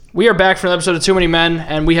We are back for an episode of Too Many Men,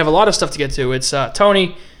 and we have a lot of stuff to get to. It's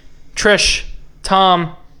Tony, Trish,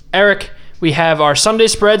 Tom, Eric. We have our Sunday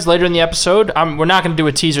spreads later in the episode. We're not going to do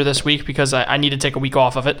a teaser this week because I need to take a week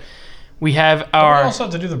off of it. We have our... We also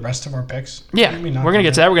have to do the rest of our picks. Yeah, we're going to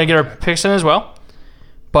get to that. We're going to get our picks in as well.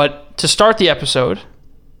 But to start the episode,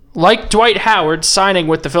 like Dwight Howard signing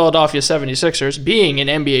with the Philadelphia 76ers, being an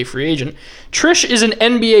NBA free agent, Trish is an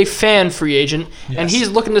NBA fan free agent, and he's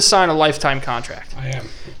looking to sign a lifetime contract. I am.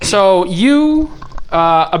 So you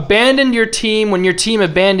abandoned your team when your team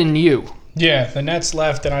abandoned you. Yeah, the Nets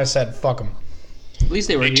left, and I said, fuck them. At least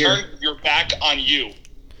they were They here. turned your back on you.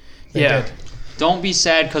 They did. Don't be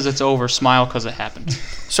sad because it's over. Smile because it happened.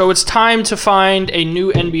 So it's time to find a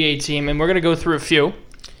new NBA team, and we're going to go through a few.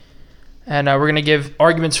 And we're going to give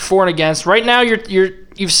arguments for and against. Right now,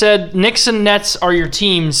 you've said Knicks and Nets are your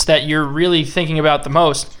teams that you're really thinking about the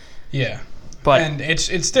most. Yeah. But And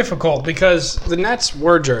it's difficult because the Nets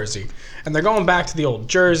were Jersey, and they're going back to the old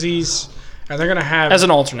jerseys, and they're going to have... as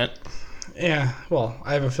an alternate. Yeah, well,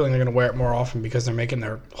 I have a feeling they're going to wear it more often because they're making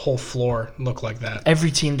their whole floor look like that. Every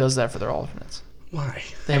team does that for their alternates. Why?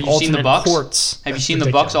 They Have have you seen the alternate Bucks? courts. Have you That's seen the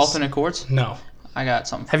Bucks ridiculous. alternate courts? No. I got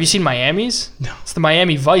something. Have you seen Miami's? No. It's the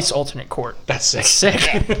Miami Vice alternate court. That's sick. Sick.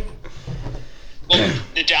 Yeah. Well,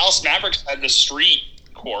 the Dallas Mavericks had the street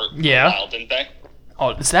court Yeah. for a while, didn't they? Oh,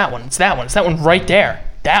 it's that one. It's that one. It's that one right there.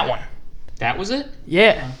 That one. That was it?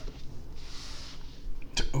 Yeah.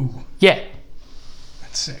 Ooh, Yeah.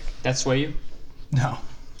 that's sick. That sway you? No.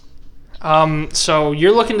 So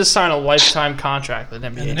you're looking to sign a lifetime contract with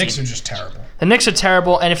an NBA And the Knicks team. are just terrible. The Knicks are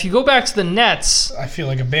terrible, and if you go back to the Nets, I feel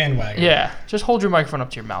like a bandwagon. yeah, just hold your microphone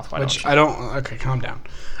up to your mouth. Why Which don't you? I don't... Okay, calm down.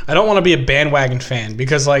 I don't want to be a bandwagon fan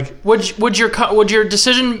because, like... Would your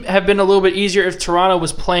decision have been a little bit easier if Toronto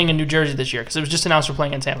was playing in New Jersey this year? Because it was just announced we're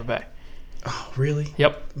playing in Tampa Bay. Oh, really?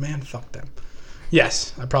 Yep. Man, fuck them.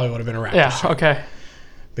 Yes, I probably would have been around. Yeah. Okay.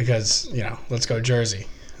 Because, let's go Jersey.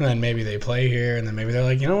 And then maybe they play here, and then maybe they're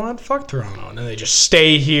like, you know what? Fuck Toronto. And then they just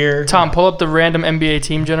stay here. Tom, pull up the random NBA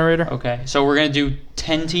team generator. Okay, so we're going to do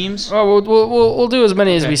 10 teams? Oh, we'll do as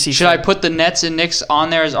many as Okay. we see. Should I put the Nets and Knicks on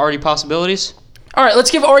there as already possibilities? All right, let's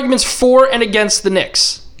give arguments for and against the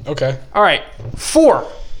Knicks. Okay. All right, for.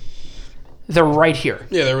 They're right here.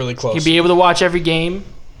 Yeah, they're really close. You'll be able to watch every game.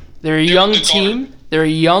 They're a young good team. They're a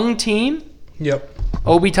young team. Yep.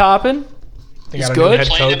 Obi Toppin, They He's got a good. new head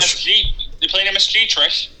Playing coach. MSG. They played MSG,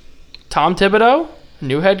 Trish. Tom Thibodeau,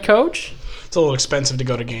 new head coach. It's a little expensive to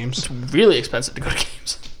go to games. Really expensive to go to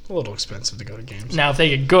games. A little expensive to go to games. Now, if they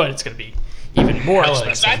get good, it's going to be even more Hella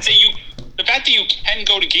expensive. The fact that you can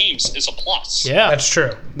go to games is a plus. Yeah. That's true.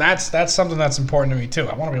 That's something that's important to me, too.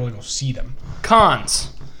 I want to be able to go see them. Cons.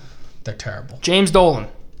 They're terrible. James Dolan.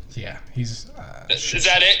 Yeah, he's... Is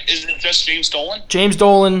that it? Is it just James Dolan? James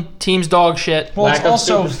Dolan, team's dog shit. Well, Lack it's of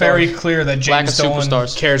also superstars. very clear that Lack James of Dolan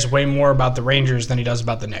superstars. cares way more about the Rangers than he does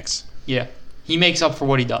about the Knicks. Yeah. He makes up for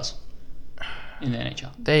what he does in the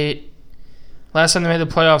NHL. Last time they made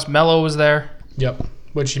the playoffs, Melo was there. Yep.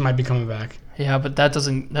 Which he might be coming back. Yeah, but that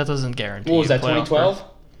doesn't guarantee. What was you that, playoff 2012? berth.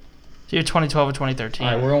 It's either 2012 or 2013.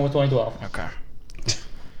 All right, we're going with 2012. Okay.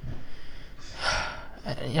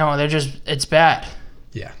 It's bad.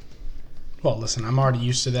 Yeah. Well, listen, I'm already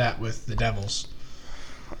used to that with the Devils.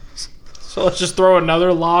 So let's just throw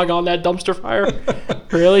another log on that dumpster fire.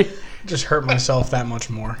 Really? Just hurt myself that much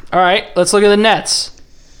more. All right, let's look at the Nets.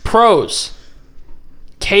 Pros.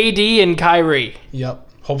 KD and Kyrie. Yep.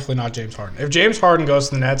 Hopefully not James Harden. If James Harden goes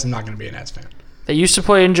to the Nets, I'm not going to be a Nets fan. They used to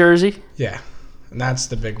play in Jersey. Yeah. And that's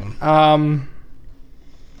the big one.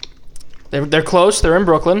 They're close. They're in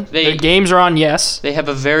Brooklyn. Their games are on Yes. They have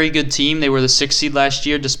a very good team. They were the 6th seed last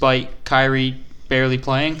year despite Kyrie barely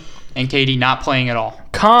playing and KD not playing at all.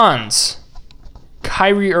 Cons.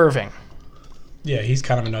 Kyrie Irving. Yeah, he's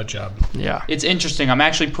kind of a nut job. Yeah. It's interesting. I'm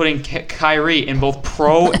actually putting Kyrie in both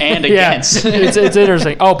pro and Yeah, against. it's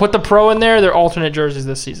interesting. Oh, put the pro in there. They're alternate jerseys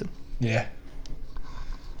this season Yeah.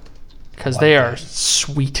 because Like they are that.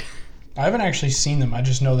 sweet. I haven't actually seen them. I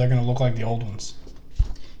just know they're going to look like the old ones.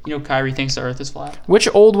 You know Kyrie thinks the earth is flat. Which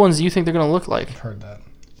old ones do you think they're going to look like? I've heard that.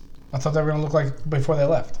 I thought they were going to look like before they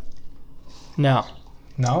left. No.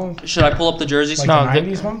 No? Should I pull up the jerseys? Like No, the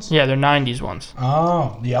they- 90s ones? Yeah, they're 90s ones.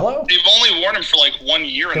 Oh, yellow? They've only worn them for like 1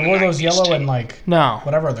 year. They in wore the those 90s, yellow too. and like No.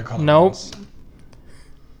 whatever other color. Nope. was.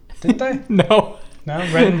 Did they? No. No?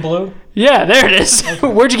 Red and blue? Yeah, there it is.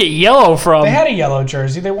 Where'd you get yellow from? They had a yellow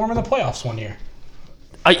jersey. They wore them in the playoffs one year.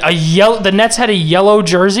 a yellow. The Nets had a yellow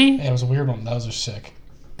jersey. Yeah, it was a weird one. Those are sick.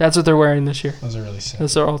 That's what they're wearing this year. Those are really sick.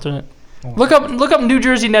 That's their alternate. Look up New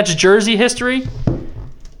Jersey Nets jersey history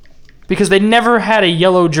because they never had a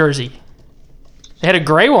yellow jersey. They had a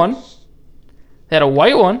gray one. They had a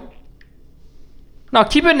white one. No,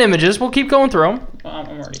 keep it in images. We'll keep going through them. I'm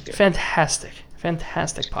already good. Fantastic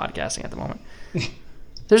podcasting at the moment.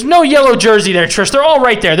 There's no yellow jersey there, Trish. They're all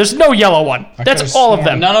right there. There's no yellow one. That's could've all of sworn.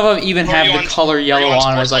 them. None of them even Are you have the on- color are you yellow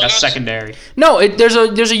on on as like a Sports Logos? secondary. No,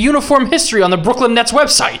 there's a uniform history on the Brooklyn Nets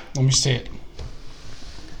website. Let me see it.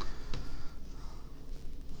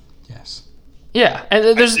 Yes. Yeah,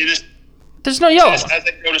 and there's See this no yellow as one.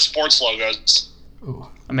 they go to sports logos. Ooh,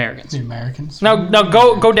 Americans. the Americans. Now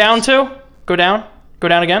go down to go down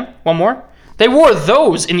again. One more. They wore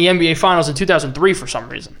those in the NBA Finals in 2003 for some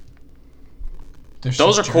reason.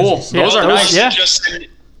 Those are cool. jerseys. Yeah, Those are those- nice. yeah.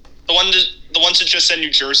 The ones that just said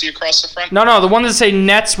New Jersey across the front. No, the one that say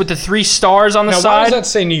Nets with the 3 stars on the Now, why side, does that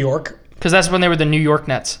say New York? because that's when they were the New York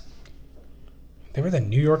Nets. They were the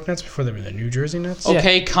New York Nets before they were the New Jersey Nets?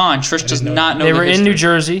 Okay, Con. Trish does know not know They the were in history. New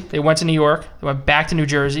Jersey. They went to New York. They went back to New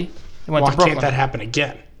Jersey. They went Why to Brooklyn. can't that happen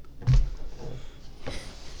again?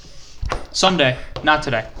 Someday, not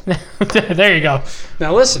today. There you go.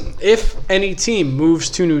 Now listen, if any team moves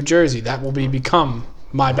to New Jersey, that will become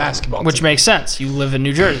my basketball Which team. makes sense. You live in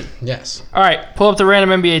New Jersey. Yes. All right, pull up the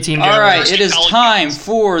random NBA team. All Joe. right, it is Pelicans. time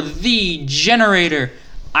for the generator.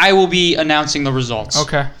 I will be announcing the results.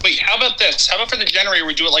 Okay. Wait, how about this? How about for the generator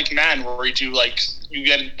we do it like Madden, where we do like you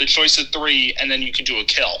get the choice of 3 and then you can do a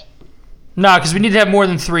kill. No, because we need to have more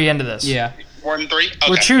than 3 into this. Yeah. More than 3? Okay.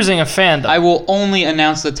 We're choosing a fandom. I will only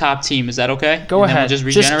announce the top team. Is that okay? Go And then ahead. we'll just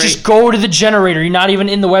regenerate. Just go to the generator. You're not even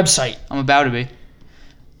in the website. I'm about to be.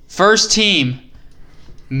 First team,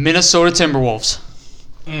 Minnesota Timberwolves.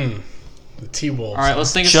 The T-Wolves. All right,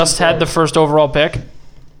 let's think of Just some had the first overall pick.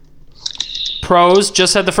 Pros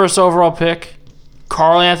just had the first overall pick.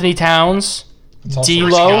 Karl Anthony Towns. It's also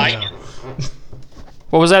D'Lo. Jersey now.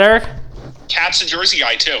 What was that, Eric? Cat's a Jersey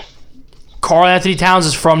guy too. Karl Anthony Towns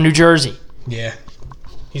is from New Jersey. Yeah.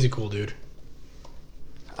 He's a cool dude.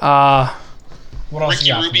 Uh, What else Ricky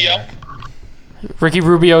you got for me, Rubio. Eric? Ricky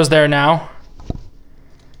Rubio's there now.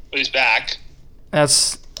 But he's back. That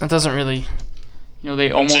doesn't really.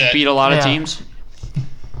 They almost it. beat a lot of Yeah. teams.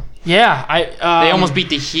 Yeah, They almost beat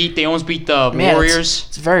the Heat. They almost beat the man, Warriors.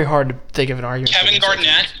 It's very hard to think of an argument. Kevin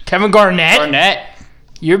Garnett. Kevin Garnett. Garnett.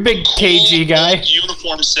 You're a big KG guy. Old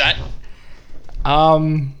uniform set.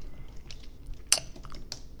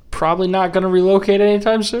 Probably not going to relocate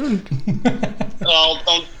anytime soon. Well,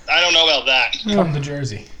 I don't know about that. Come to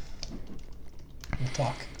Jersey. We'll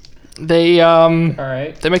talk. They All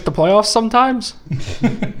right. they make the playoffs sometimes.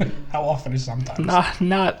 How often is sometimes?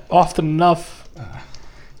 Not often enough.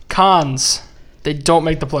 Cons. They don't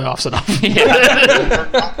make the playoffs enough.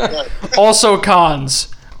 Also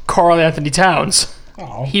cons. Karl Anthony Towns.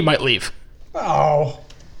 Oh. He might leave. Oh.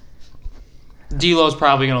 D'Lo's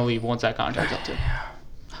probably going to leave once that contract's up too.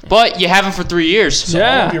 But you have him for 3 years. So all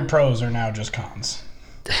Yeah. of your pros are now just cons.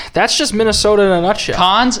 That's just Minnesota in a nutshell.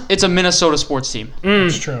 Cons, it's a Minnesota sports team.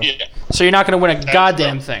 It's true. Yeah. So you're not going to win a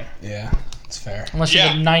goddamn thing Yeah, it's fair. unless you're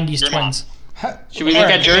Yeah, the 90s you're not. Twins. Should we look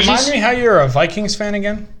at jerseys? Remind me how you're a Vikings fan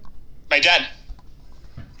again? My dad.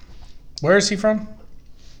 Where is he from?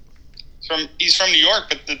 He's from New York,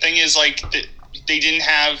 but the thing is, like, they didn't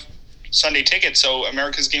have Sunday tickets, so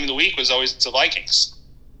America's game of the week was always the Vikings.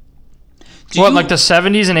 What, like the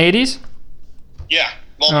 70s and 80s? Yeah.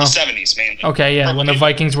 Well, Oh. the 70s mainly. Okay, yeah, when the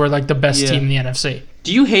Vikings were like the best Yeah. team in the NFC.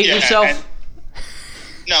 Do you hate Yeah, yourself?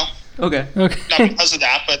 No, Okay. Okay. not because of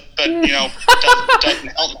that, but doesn't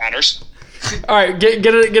help matters. All right, get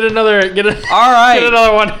another All right. get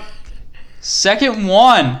another one. Second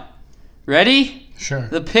one. Ready? Sure.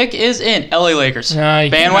 The pick is in. LA Lakers. Nah,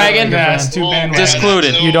 you can't- Bandwagon? Yeah, it's too bandwagon.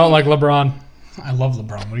 Discluded. You don't like LeBron. I love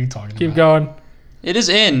LeBron. What are you talking Keep about? going. It is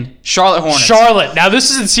in. Charlotte Hornets. Charlotte. Now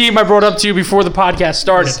this is a team I brought up to you before the podcast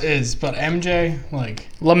started. This is, but MJ,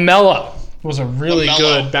 LaMelo. was a really LaMelo.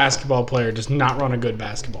 good basketball player, does not run a good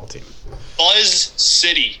basketball team. Buzz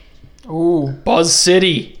City. Ooh, Buzz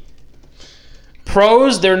City.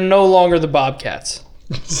 Pros, they're no longer the Bobcats.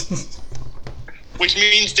 Which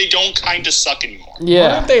means they don't kind of suck anymore.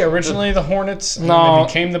 Yeah. Weren't they originally the Hornets? And No, then they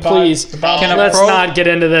became the please. The Bob- Can a Let's pro- not get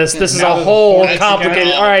into this. This is Now a the whole Hornets complicated.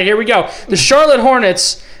 again. All right, here we go. The Charlotte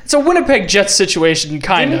Hornets. It's a Winnipeg Jets situation,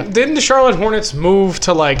 kind of. Didn't the Charlotte Hornets move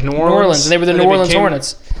to like New Orleans? New Orleans, and they were the New Orleans became-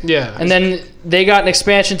 Hornets. Yeah. And then they got an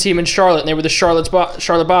expansion team in Charlotte, and they were the Charlotte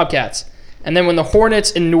Bobcats. And then when the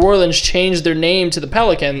Hornets in New Orleans changed their name to the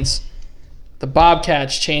Pelicans, the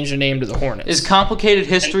Bobcats changed their name to the Hornets. Is complicated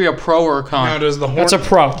history a pro or a now con? does the That's Hornets? a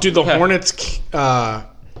pro. Do the Okay. Hornets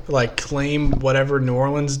claim whatever New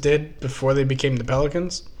Orleans did before they became the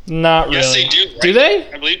Pelicans? Not really. Yes, they do. Right? Do they?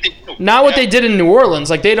 I believe they do. Not what Yeah. they did in New Orleans.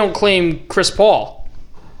 Like, they don't claim Chris Paul.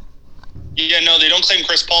 Yeah, no, they don't claim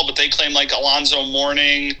Chris Paul, but they claim like Alonzo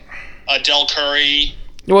Mourning, Del Curry.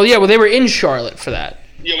 Well, yeah, they were in Charlotte for that.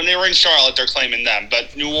 Yeah, when they were in Charlotte, they're claiming them.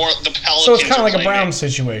 But the Pelicans. So it's kind of are like a claiming Browns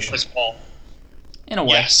situation, Chris Paul. In a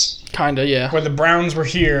way. Yes, Kinda, yeah. where the Browns were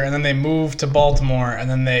here and then they moved to Baltimore and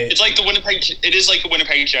then they. it's like the Winnipeg. It is like the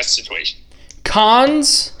Winnipeg Jets situation.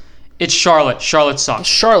 Cons, It's Charlotte. Charlotte sucks.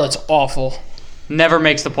 Charlotte's awful. Never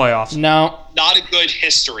makes the playoffs. No. Not a good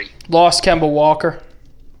history. Lost Kemba Walker.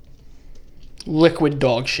 Liquid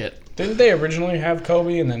dog shit. Didn't they originally have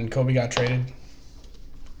Kobe and then Kobe got traded?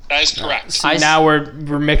 That is correct. See, now we're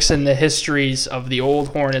mixing the histories of the old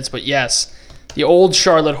Hornets, but yes, the old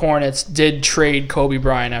Charlotte Hornets did trade Kobe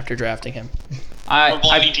Bryant after drafting him. Or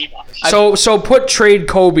Vlade Divac. So put trade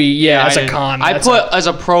Kobe, as a con. I That's put as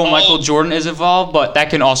a pro Michael Jordan is involved, but that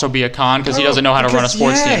can also be a con because he doesn't know how to run a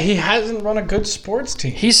sports Yeah, team. he hasn't run a good sports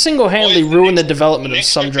team. He single-handedly Boys, the ruined the Knicks- development the of Knicks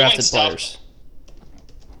some are doing drafted stuff. players.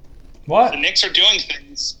 What? The Knicks are doing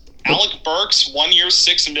things. Alec Burks, 1 year,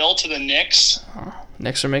 $6 million to the Knicks.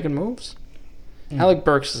 Knicks are making moves. Alec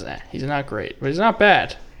Burks is he's not great, but he's not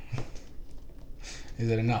bad. Is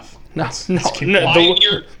it enough? No, keep no,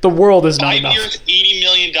 going. the world is not 5 enough. years, $80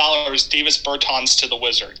 million. Davis Bertans to the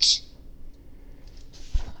Wizards.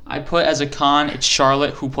 I put as a con, it's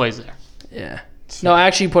Charlotte who plays there. Yeah. No, I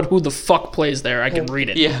actually put who the fuck plays there. I can read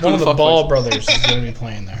it. Yeah, One who of the fuck Ball plays? brothers is going to be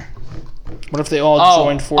playing there. What if they all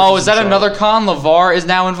joined forces? Oh, is that in another con? LeVar is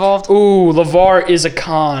now involved? Ooh, LeVar is a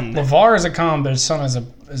con. LeVar is a con, but his son is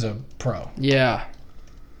a pro. Yeah.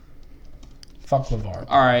 Fuck LeVar.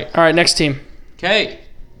 All right. All right, next team. Okay.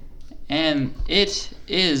 And it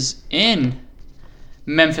is in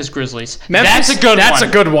Memphis Grizzlies. Memphis, That's a good That's one.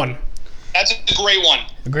 a good one. That's a great one.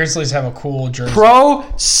 The Grizzlies have a cool jersey. Pro,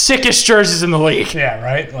 sickest jerseys in the league. Yeah,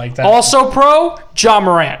 right? Like that. Also pro, John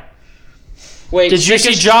Morant. Wait, Did you see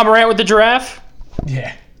sickest- John Morant with the giraffe?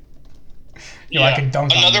 Yeah. I could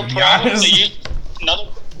dunk on another him, pro. Giannis.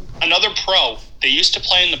 Another pro. They used to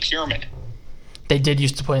play in the pyramid. They did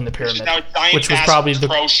used to play in the pyramid, Now Giant which was Bass probably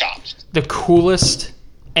pro shop. the coolest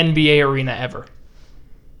NBA arena ever.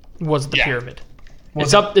 Was the Yeah. pyramid?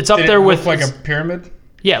 Was It's up did there it with look like a pyramid.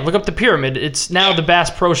 Yeah, look up the pyramid. It's now the Bass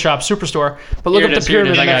Pro Shop Superstore. But look Here up it the is, here it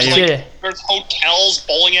pyramid is, I got next you. to it. There's hotels,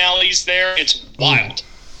 bowling alleys there. It's wild.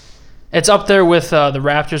 It's up there with the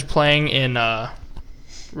Raptors playing in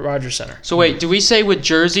Rogers Center. So wait, do we say with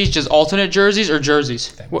jerseys, just alternate jerseys or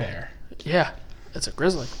jerseys? That What? bear. Yeah, it's a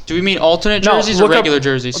Grizzly. Do we mean alternate No, jerseys or look up- regular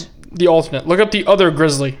jerseys? The alternate. Look up the other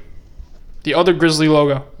Grizzly. The other Grizzly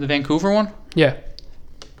logo. The Vancouver one? Yeah,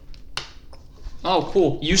 Oh,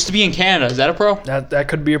 cool. Used to be in Canada. Is that a pro? that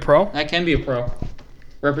could be a pro. That can be a pro.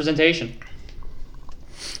 Representation.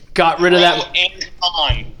 Got rid of Pro that. and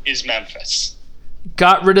con is Memphis.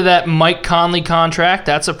 Got rid of that Mike Conley contract.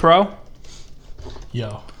 That's a pro.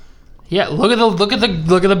 Yo, Yeah, look at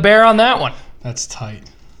the bear on that one. that's tight.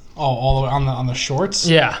 Oh, all the way on the shorts.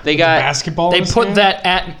 Yeah, They got Basketball. they in his put hand? that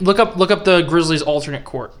at look up the Grizzlies alternate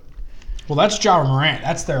court. Well, that's Ja Morant.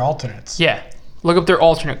 That's their alternates. Yeah, look up their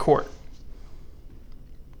alternate court.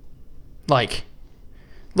 Like,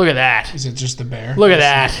 look at that. Is it just the bear? Look at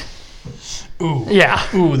that. Ooh. Yeah.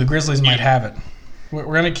 Ooh, the Grizzlies might have it. We're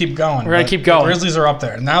gonna keep going. We're gonna but keep going. The Grizzlies are up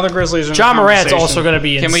there now. The Grizzlies are. in John the Morant's conversation. also going to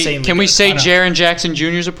be Can insanely we good. say I know. Jaren Jackson Jr.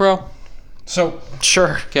 is a pro? So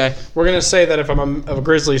Sure. Okay. we're gonna say that if I'm a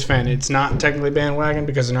Grizzlies fan, it's not technically bandwagon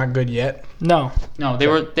because they're not good yet. No. No, they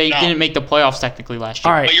No. didn't make the playoffs technically last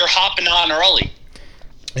year. All right. But you're hopping on early.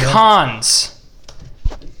 Cons.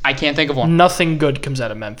 I can't think of one. Nothing good comes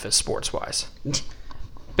out of Memphis sports-wise.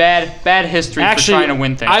 Bad history Actually, for trying to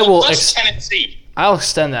win things. I will. Plus Tennessee. I'll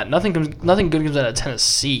extend that. Nothing good comes out of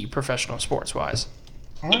Tennessee, professional sports-wise.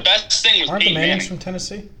 The best thing was Aren't the Peyton Mannings Manning. from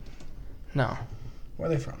Tennessee? No, Where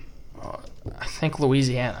are they from? I think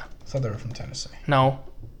Louisiana. I thought they were from Tennessee. No,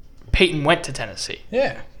 Peyton went to Tennessee.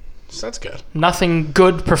 Yeah, so that's good. Nothing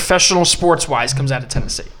good professional sports-wise comes out of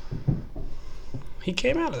Tennessee. He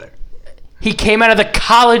came out of there. He came out of the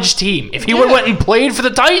college team. If he would have went and played for the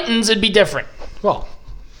Titans, it'd be different. Well,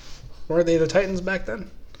 were they the Titans back then,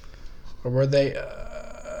 or were they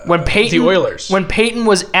When Peyton, the Oilers? When Peyton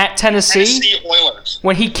was at Tennessee, Tennessee Oilers.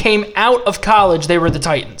 when he came out of college, they were the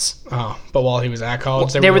Titans. Oh, but while he was at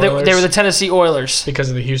college, They were the Oilers? they were the Tennessee Oilers. because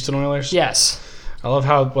of the Houston Oilers. Yes. I love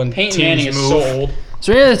how when Peyton teams Manning is move. so old. Is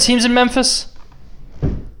there any other teams in Memphis?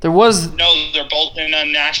 There was, No, they're both in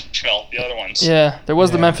Nashville. The other ones. yeah, there was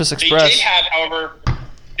the Yeah. Memphis They Express. did have, however,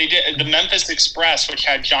 they did the Memphis Express, which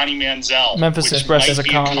had Johnny Manziel. Memphis which Express might as a be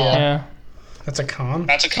con. con. Yeah. That's a con.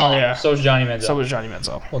 That's a Oh con. yeah. So is Johnny Manziel. So was Johnny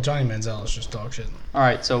Manziel. Well, Johnny Manziel is just dog shit. All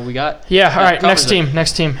right, so we got. Yeah. All right. covers Next it. team.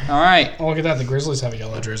 Next team. All right. Oh, look at that. The Grizzlies have a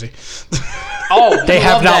yellow jersey. Oh, They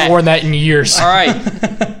have love not that. worn that in years. All right.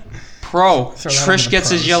 Pro. Throw that Trish under the gets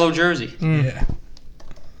his pros. yellow jersey. Yeah.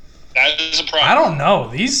 That is a problem. I don't know.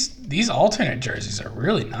 These alternate jerseys are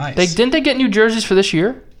really nice. Didn't they get new jerseys for this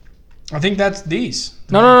year? I think that's these.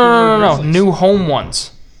 No. Grizzlies. New home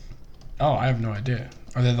ones. Oh, I have no idea.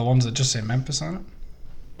 Are they the ones that just say Memphis on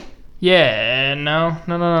it? Yeah. No.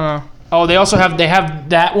 Oh, they also have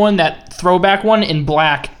that one, that throwback one in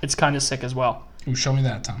black. It's kind of sick as well. Ooh, show me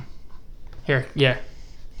that, Tom. Here. Yeah.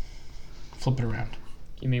 Flip it around.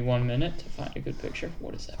 Give me 1 minute to find a good picture.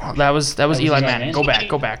 What is that? Oh, that was Eli Eli Manning. Manning?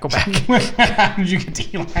 Go back. How did you get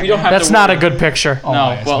to Eli? We don't have That's to not a worry. good picture. Oh, No,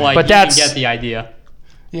 yes, but man. like, But you that's- can get the idea.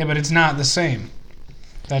 Yeah, but it's not the same.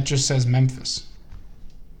 That just says Memphis.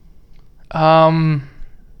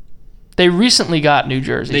 They recently got new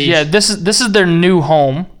jerseys. They- Yeah, this is their new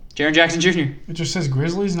home, Jaren Jackson Jr. It just says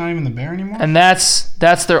Grizzlies, not even the Bear anymore. and that's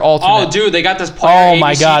their alternate. Oh, dude, they got this player. Oh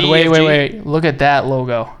my ABCD, God! Wait! FG. Look at that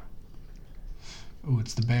logo. Ooh,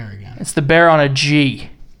 it's the Bear again. It's the bear on a G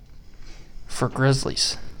for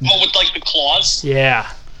Grizzlies. Oh, with like the claws. Yeah.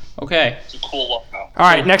 Okay, It's a cool logo. All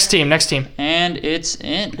right, next team. and it's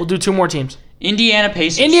in. We'll do two more teams. Indiana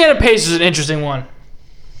Pacers. Indiana Pacers is an interesting one.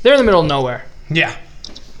 They're in the middle of nowhere. Yeah,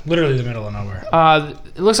 literally the middle of nowhere.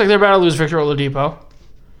 It looks like they're about to lose Victor Oladipo.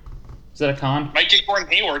 Is that a con? Might get Gordon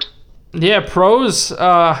Hayward. Yeah, pros. We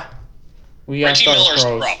got Reggie start with Miller's a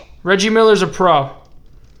pros. pro. Reggie Miller's a pro.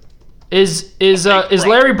 Is pro.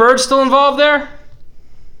 Larry Bird still involved there?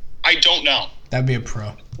 I don't know. That'd be a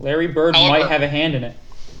pro. Larry Bird However- might have a hand in it.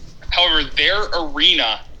 However, their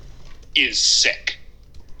arena is sick.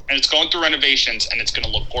 And it's going through renovations, and it's going to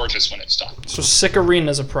look gorgeous when it's done. So Sick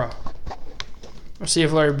Arena's a pro. We'll see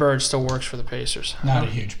if Larry Bird still works for the Pacers. Not a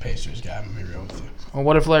huge Pacers guy. I'm gonna be real with you. Well,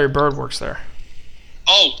 what if Larry Bird works there?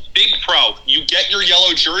 Oh, big pro. You get your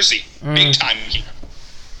yellow jersey. Big time.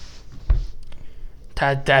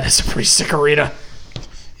 That is a pretty sick arena.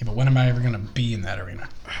 Yeah, but when am I ever gonna be in that arena?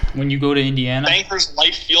 When you go to Indiana, Bankers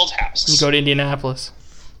Life Fieldhouse. You go to Indianapolis.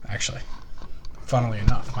 Actually, funnily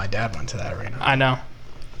enough, my dad went to that arena. I know.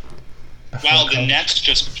 Wow, the Nets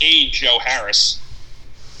just paid Joe Harris.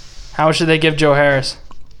 How much did they give Joe Harris?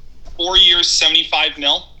 4 years, $75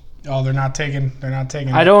 million. Oh, they're not taking.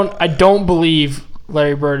 I don't believe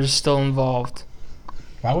Larry Bird is still involved.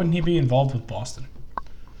 Why wouldn't he be involved with Boston?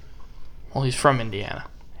 Well, he's from Indiana.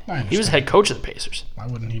 I He was understand. head coach of the Pacers. Why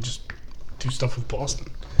wouldn't he just do stuff with Boston?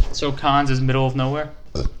 so cons is middle of nowhere.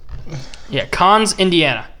 Yeah, cons,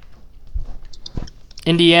 Indiana.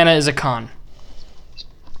 Indiana is a con.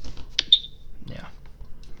 Yeah.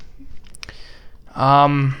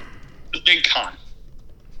 The big con.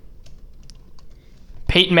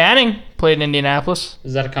 Peyton Manning played in Indianapolis.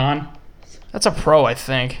 Is that a con? That's a pro, I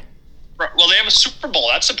think. Well, they have a Super Bowl.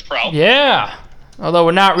 That's a pro. Yeah. Although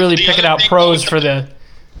we're not really The picking other out thing pros with for the.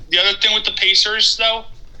 The other thing with the Pacers, though,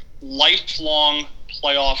 lifelong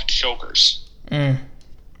playoff chokers.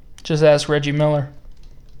 Just ask Reggie Miller.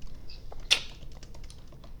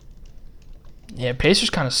 Yeah, Pacers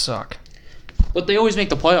kind of suck. But they always make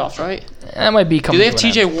the playoffs, right? That might be Do coming. they have to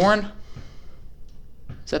an TJ end. Warren?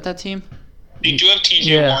 Is that team? They do have TJ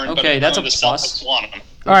Yeah. Warren, Okay, but that's a the plus. Celtics want him.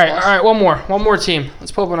 All right. One more team.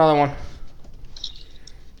 Let's pull up another one.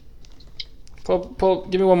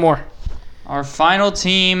 Give me one more. Our final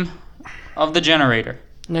team of the generator,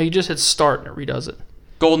 No, you just hit start and it redoes it.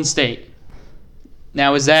 Golden State.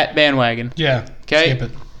 Now is that bandwagon? Yeah. Okay. Skip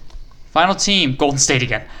it. Final team, Golden State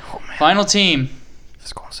again. Oh man, Final team,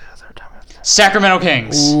 let's go and say that third time. Sacramento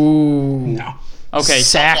Kings. Ooh. No. Okay,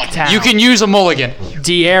 Sacktown. you can use a mulligan.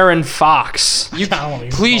 De'Aaron Fox. You I don't wanna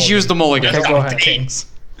use please use the mulligan. Okay, go ahead. Kings.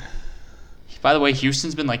 By the way,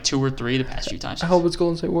 Houston's been like 2 or 3 the past few times. I hope it's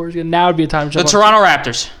Golden State Warriors again. Now would be a time to The jump on Toronto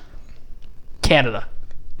Raptors. Canada.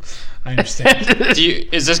 I understand.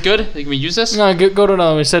 Is this good? Can we use this? No, go to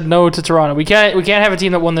another one. We said no to Toronto. We can't have a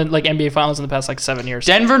team that won the NBA Finals in the past 7 years.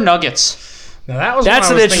 Denver Nuggets. Now that was That's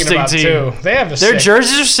what I an was thinking interesting about team. too. They have a Their sick,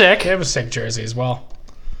 jerseys are sick. They have a sick jersey as well.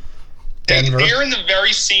 Denver. They're in the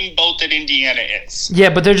very same boat that Indiana is.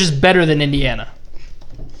 Yeah, but they're just better than Indiana.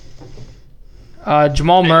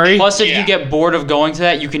 Jamal Murray. Plus, if Yeah. you get bored of going to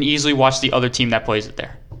that, you can easily watch the other team that plays it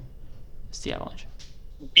there. It's the Avalanche.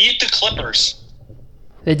 Beat the Clippers.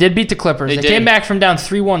 They did beat the Clippers. They They did. came back from down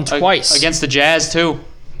 3-1 twice. Against the Jazz, too.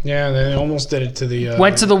 Yeah, they almost did it to the.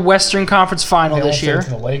 Went to the Western Conference Final they this almost did it year. to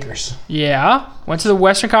the Lakers. Yeah. Went to the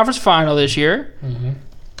Western Conference Final this year.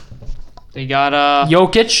 They got,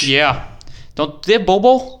 Jokic. yeah. Don't they have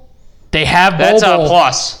Bobo? They have That's Bobo. a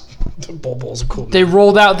plus. Bol Bol's a cool They name.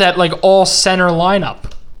 rolled out that like all center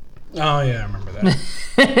lineup. Oh, yeah, I remember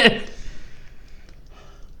that.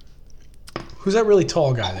 Who's that really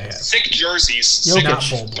tall guy they have? Sick jerseys. Jokic. Not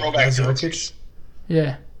Bol Bol. Throwback That's jerseys. Jokic?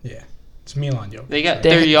 Yeah. Yeah. It's Milan Jokic.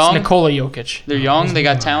 They're It's young. Nikola Jokic. They're young. They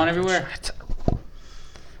got talent everywhere.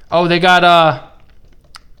 Oh, they got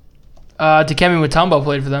Dikembe Mutombo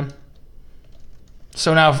played for them.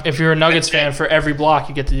 So now, if you're a Nuggets fan, for every block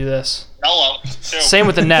you get to do this. Melo. Too. Same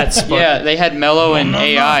with the Nets. But Yeah, they had Melo and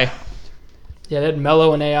AI. yeah, they had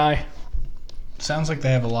Melo and AI. Sounds like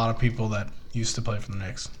they have a lot of people that used to play for the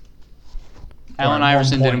Knicks. Allen Or at one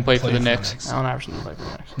Iverson point didn't play for played the Knicks. Allen Iverson didn't play for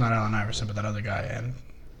the Knicks. Not Allen Iverson, but that other guy and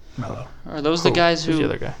Melo. Are those the guys Who's the who?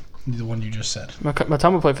 other guy? The one you just said.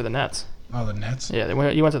 Mutombo played for the Nets. Oh, the Nets? Yeah,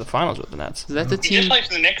 he went to the finals with the Nets. Is that the He did team? play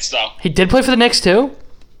for the Knicks, though. He did play for the Knicks too.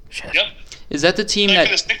 Shit. Yep. Is that the team Played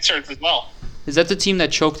for the that? Sixers as well. Is that the team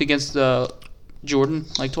that choked against Jordan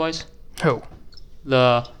like twice? Who?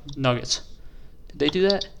 The Nuggets. Did they do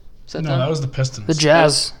that? Is that No, them? that was the Pistons. The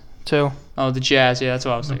Jazz too. Oh, the Jazz. Yeah, that's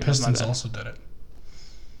what I was The thinking. That's my Pistons bad. also did it.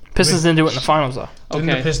 Pistons didn't do it in the finals though. Didn't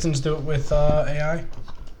Okay. the Pistons do it with AI?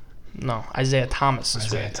 No, Isaiah Thomas. Is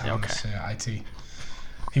Isaiah with it. Thomas. Okay. Yeah, IT.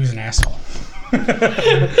 He was an asshole.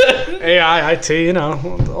 AI, IT, you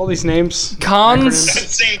know, all these names. Cons.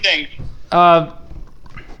 Same thing.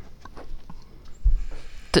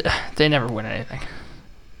 They never win anything.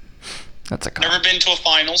 That's a con. Never been to a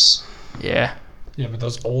finals. Yeah, Yeah, but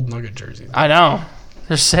those old Nugget jerseys. I know.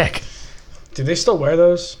 They're sick. Do they still wear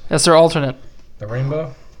those? That's their alternate. The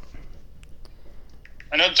rainbow?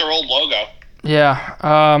 I know it's their old logo. Yeah.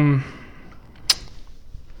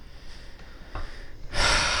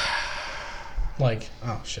 Like,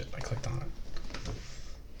 oh shit, I clicked on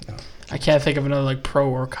it. I can't think of another like pro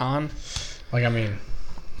or con. Like, I mean,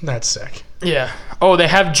 that's sick. Yeah. Oh, they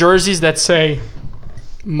have jerseys that say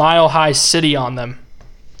Mile High City on them.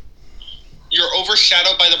 You're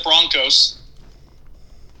overshadowed by the Broncos.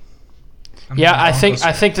 Yeah, I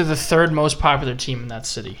think they're the third most popular team in that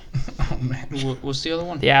city. Oh, man. What's the other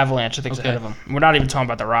one? The Avalanche, I think, is Okay. ahead of them. We're not even talking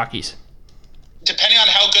about the Rockies. Depending on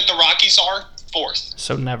how good the Rockies are, fourth.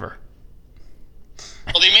 So never.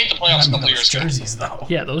 Well, they made the playoffs a couple Those years ago. jerseys, though.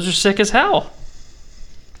 Yeah, those are sick as hell.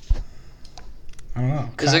 I don't know.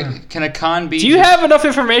 Is it? Can a con be? Do you have enough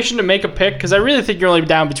information to make a pick? Because I really think you're only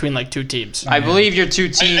down between like two teams. I believe your two I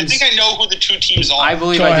teams. think I know who the two teams are. I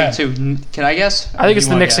believe Go I ahead. do too. Can I guess? I think it's You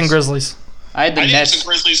the wanna Knicks and guess? Grizzlies. I had the I think it's Nets. the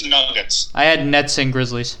Grizzlies and Nuggets. I had Nets and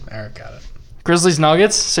Grizzlies. Eric got it. Grizzlies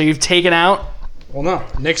Nuggets. So you've taken out Well, no.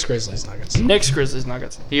 Knicks, Grizzlies, Nuggets. Knicks Grizzlies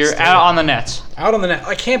Nuggets. You're out on the Nets. Out on the net.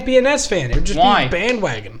 I can't be a Nets fan. It would just Why? be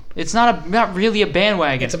bandwagon. It's not really a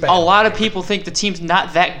bandwagon. It's a A bandwagon. lot of people think the team's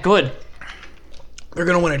not that good. They're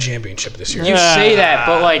going to win a championship this year. You say that,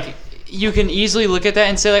 but like you can easily look at that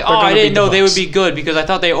and say like, oh, They're I gonna didn't beat the know they Bucks. would be good because I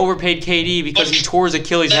thought they overpaid KD because he tore his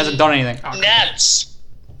Achilles and hasn't done anything. Nets.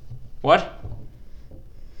 What?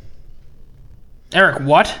 Eric,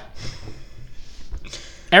 what?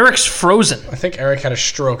 Eric's frozen. I think Eric had a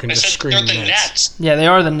stroke and I just said screamed they're the Nets. Nets. Yeah, they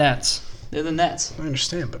are the Nets. They're the Nets. I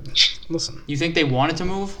understand, but listen. You think they wanted to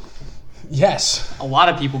move? Yes. A lot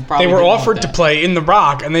of people probably They were didn't want offered to that. play in the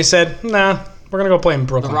Rock, and they said, nah, we're going to go play in The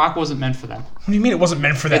Brooklyn. Rock wasn't meant for them. What do you mean it wasn't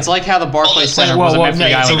meant for them? It's like how the Barclays Center Well, wasn't meant for the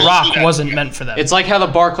the Islanders. Rock wasn't meant for them. It's like how the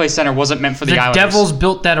Barclays Center wasn't meant for the The Islanders. Devils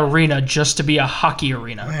built that arena just to be a hockey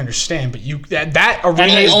arena. I understand, but that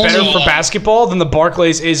arena they is better only- for basketball than the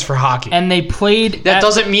Barclays is for hockey. And they played. That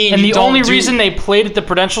doesn't mean And you the don't only do- reason they played at the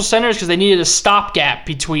Prudential Center is because they needed a stopgap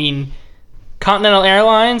between Continental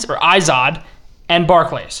Airlines or Izod and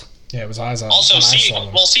Barclays. Yeah, it was eyes on. Also, when I saw Seton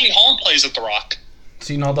them. Hall plays at the Rock.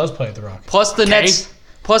 Seton Hall does play at the Rock. Plus the Nets.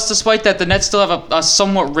 Plus, despite that, the Nets still have a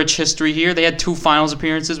somewhat rich history here. They had 2 finals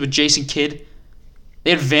appearances with Jason Kidd.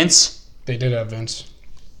 They had Vince. They did have Vince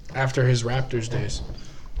after his Raptors days,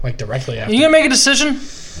 like directly after. Are you gonna make a decision?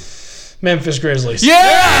 Memphis Grizzlies.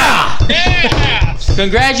 Yeah. Yeah!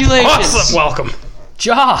 Congratulations, Awesome. Welcome.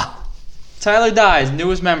 Ja. Tyler Dyes,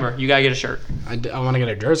 newest member. You gotta get a shirt. I want to get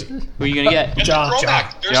a jersey. Who are you gonna get? Get Ja. the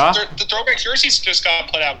throwback. Ja. The throwback jerseys just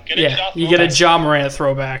got put out. Get it, Yeah, Ja. you get a Ja Morant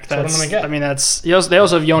throwback. what I'm That's gonna get. I mean, they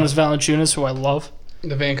also have Jonas Valanciunas, who I love,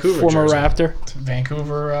 The Vancouver former jersey. Raptor.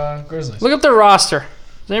 Vancouver Grizzlies. Look up their roster.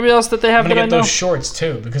 Is there anybody else that they have I'm that gonna I get know? those shorts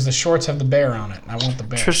too because the shorts have the bear on it. And I want the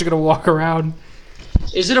bear. Trish is gonna walk around.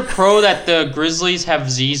 Is it a pro that the Grizzlies have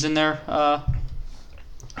Z's in their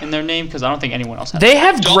name? Because I don't think anyone else has. They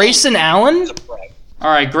have Grayson Allen. All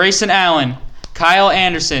right, Grayson Allen, Kyle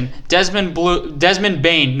Anderson, Desmond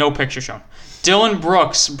Bain, no picture shown. Dylan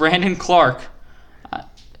Brooks, Brandon Clark,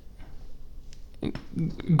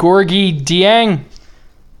 Gorgie Dieng.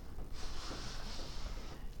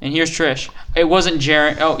 And here's Trish. It wasn't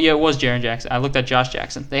Jaren. Oh, yeah, it was Jaren Jackson. I looked at Josh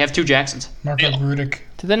Jackson. They have 2 Jacksons. Marco Yeah. Grudick.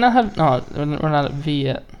 Did they not have? No, we're not at V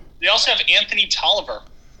yet. They also have Anthony Tolliver.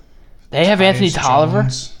 They have Anthony Tyus Tolliver.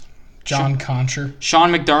 Jones, John Concher.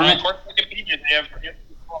 Sean McDermott. According to Wikipedia, they have.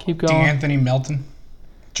 Keep going. D'Anthony Melton.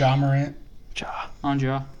 Ja Morant. Ja. On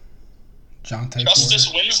Joe. Jonte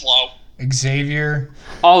Justice Winslow. Porter. Xavier.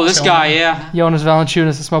 Oh, this Tillman. guy, yeah. Jonas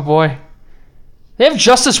Valanciunas, that's my boy. They have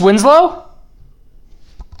Justice Winslow?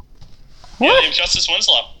 Yeah, What? they have Justice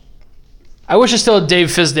Winslow. I wish I still had Dave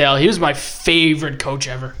Fizdale. He was my favorite coach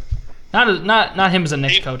ever. Not him as a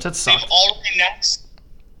Knicks coach. That They've sucked.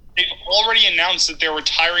 already announced that they're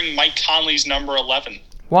retiring Mike Conley's number 11.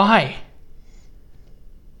 Why?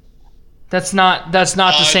 That's not the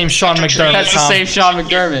same Sean Dr. McDermott. That's the Tom. same Sean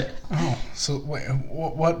McDermott. Oh, so wait,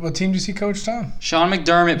 what team does he coach on? Sean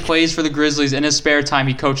McDermott plays for the Grizzlies. In his spare time,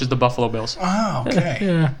 he coaches the Buffalo Bills. Oh, okay.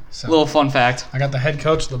 Yeah. So Little fun fact. I got the head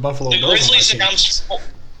coach of the Buffalo The Bills. on my Grizzlies team.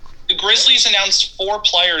 announced 4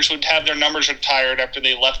 players would have their numbers retired after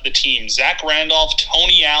they left the team: Zach Randolph,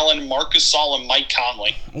 Tony Allen, Marcus Gasol, and Mike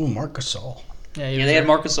Conley. Ooh, Marc Gasol. Yeah, they had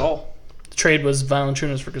Marcus Gasol. The trade was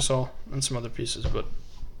Valanciunas for Gasol and some other pieces, but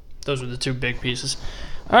those were the 2 big pieces.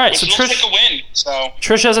 All right, so Which looks Trish like a win. So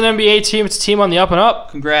Trish has an NBA team. It's a team on the up and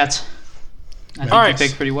up. Congrats. I think All you right.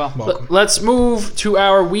 picked pretty well. Welcome. Let's move to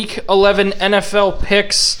our Week 11 NFL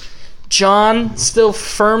picks. John still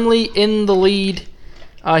firmly in the lead.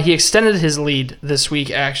 He extended his lead this week,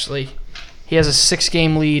 actually. He has a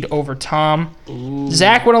 6-game lead over Tom.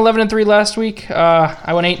 Zach went 11-3 last week.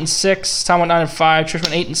 I went 8-6. Tom went 9-5. Trish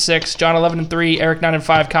went 8-6. John 11-3. Eric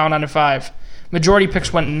 9-5. Kyle 9-5. Majority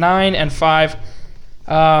picks went 9-5.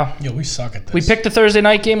 Yo, we suck at this. We picked the Thursday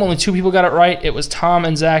night game. Only 2 people got it right. It was Tom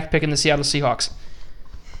and Zach picking the Seattle Seahawks.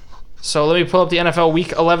 So let me pull up the NFL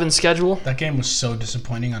Week 11 schedule. That game was so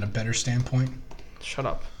disappointing on a better standpoint. Shut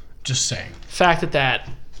up. Just saying. Fact that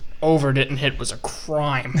over didn't hit was a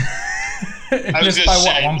crime. I was Missed going by to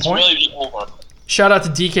what, say, 1 it's point? really the over. Shout out to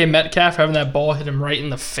DK Metcalf for having that ball hit him right in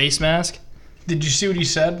the face mask. Did you see what he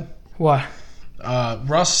said? What?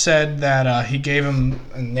 Russ said that he gave him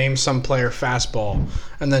named some player fastball,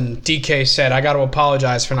 and then DK said, "I got to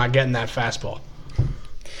apologize for not getting that fastball."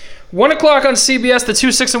 1 o'clock on CBS, the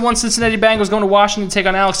 2-6-1 Cincinnati Bengals going to Washington to take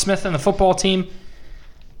on Alex Smith and the football team.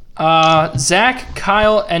 Zach,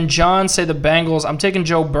 Kyle, and John say the Bengals. I'm taking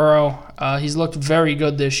Joe Burrow. He's looked very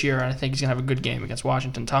good this year, and I think he's going to have a good game against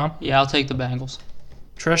Washington. Tom? Yeah, I'll take the Bengals.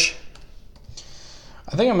 Trish?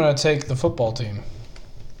 I think I'm going to take the football team.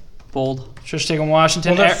 Bold. Trish taking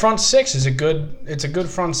Washington. Well, their front six is a good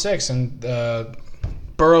front six, and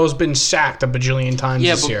Burrow's been sacked a bajillion times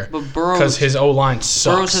Yeah, this year but Burrows because his O-line Burrows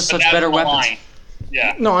sucks. has such That's better the weapons. line.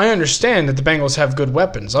 Yeah. No, I understand that the Bengals have good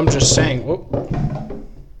weapons. I'm just saying.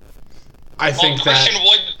 I think Christian that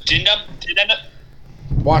Wood did end up.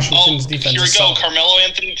 Washington's Oh, defense here we is go. solid. Carmelo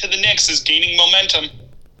Anthony to the Knicks is gaining momentum.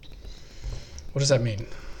 What does that mean?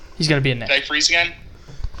 He's going to be a Did Nick. I freeze again?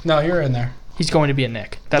 No, you're in there. He's going to be a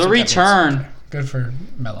Nick. That's The what that means. return. Good for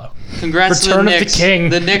Melo. Congrats Return to of the the Knicks. king.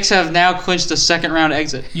 The Knicks have now clinched a second-round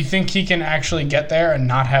exit. You think he can actually get there and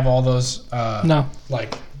not have all those No.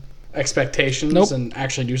 like expectations Nope. and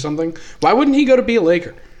actually do something? Why wouldn't he go to be a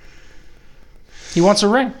Laker? He wants a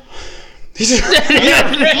ring.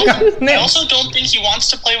 I also don't think he wants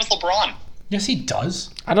to play with LeBron. Yes, he does.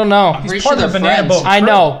 I don't know. He's Pretty part sure of the they're banana friends. boat. I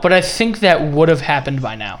know, but I think that would have happened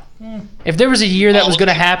by now. If there was a year that was going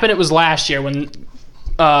to happen, it was last year when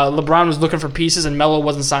LeBron was looking for pieces and Melo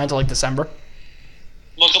wasn't signed till like December.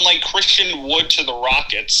 Looking like Christian Wood to the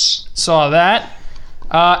Rockets. Saw that.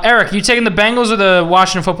 Eric, you taking the Bengals or the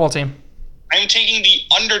Washington football team? I'm taking the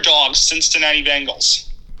underdog Cincinnati Bengals.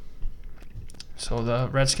 So the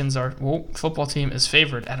Redskins are football team is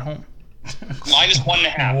favored at home.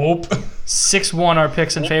 -1.5. Whoop. 6-1 our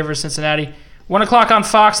picks in favor of Cincinnati. 1 o'clock on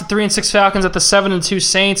Fox, the 3-6 Falcons at the 7-2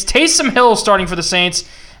 Saints. Taysom Hill starting for the Saints.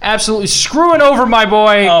 Absolutely screwing over my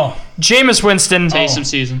boy, Oh, Jameis Winston. Taysom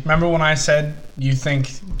season. remember when I said you think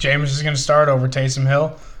Jameis is going to start over Taysom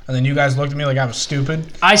Hill? And then you guys looked at me like I was stupid.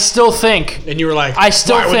 I still think And you were like, why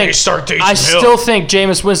would they start Taysom I Hill? still think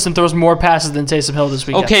Jameis Winston throws more passes than Taysom Hill this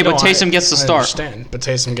weekend. Okay, but No, Taysom gets the I start. understand, but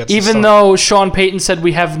Taysom gets the Even start. though Sean Payton said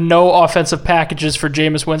we have no offensive packages for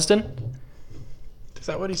Jameis Winston, Is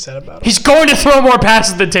that what he said about it? he's going to throw more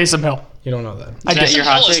passes than Taysom Hill. You don't know that. I Is that did. your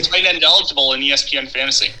hot Hill is take? tight end eligible in ESPN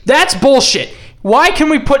Fantasy. That's bullshit. Why can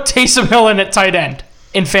we put Taysom Hill in at tight end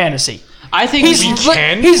in fantasy? I think He's, we li-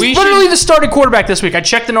 can. he's We literally the starting quarterback this week. I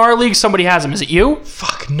checked in our league. Somebody has him. Is it you?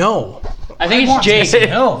 Fuck no. I think it's Jake. Taysom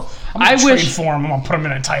Hill. I'm gonna I trade wish- for him. I'm gonna put him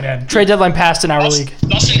in a tight end. Trade deadline passed in our league.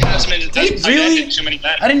 Dustin has him in Really? too many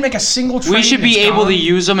men. I didn't make a single trade. We should be It's able to gone.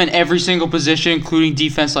 use them in every single position, including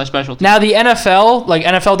defense/special teams. Now the NFL, like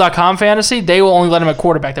NFL.com fantasy, they will only let him at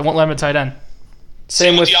quarterback. They won't let him at tight end.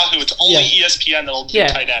 Same with Yahoo. It's only yeah. ESPN that'll do yeah.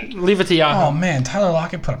 tight end. Leave it to Yahoo. Oh man, Tyler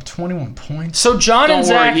Lockett put up 21 points. So John Don't and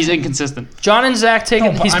worry, Zach, he's inconsistent.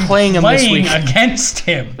 taking. but He's I'm playing him this week. against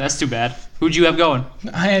him. That's too bad. Who'd you have going?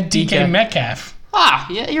 I had DK DK. Metcalf.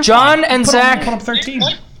 Yeah, you're John fine. and Put Zach. up 13.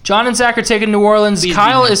 John and Zach are taking New Orleans. Please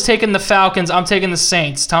Kyle beat me. is taking the Falcons. I'm taking the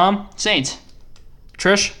Saints. Tom, Saints.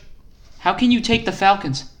 Trish, How can you take the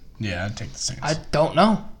Falcons? Yeah, I'd take the Saints. I don't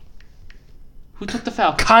know. Who took the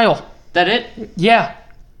Falcons? Kyle, That it? yeah.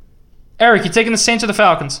 Eric, you taking the Saints or the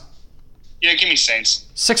Falcons? Yeah, give me Saints.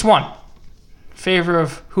 6-1. Favor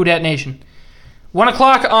of Who Dat Nation. 1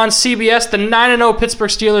 o'clock on CBS. The 9-0 Pittsburgh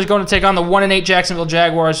Steelers going to take on the 1-8 Jacksonville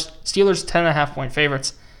Jaguars. Steelers 10.5-point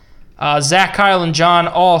favorites. Zach, Kyle, and John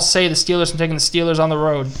all say the Steelers. I'm taking the Steelers on the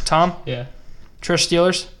road. Tom, Yeah. Trish,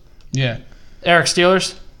 Steelers. yeah. Eric,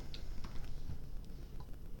 Steelers.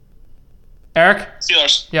 Eric,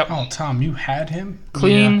 Steelers. yep. Oh, Tom, you had him?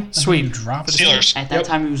 Clean You sweep. dropped it. Steelers. At that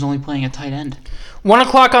time, he was only playing a tight end. 1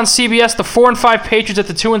 o'clock on CBS. The 4-5 Patriots at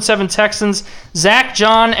the 2-7 Texans. Zach,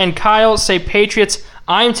 John, and Kyle say Patriots.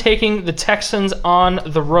 I'm taking the Texans on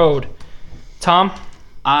the road. Tom,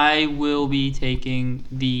 I will be taking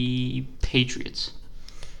the Patriots.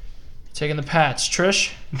 taking the Pats.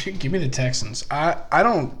 Trish, Give me the Texans. I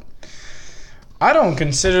don't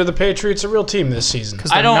consider the Patriots a real team this season.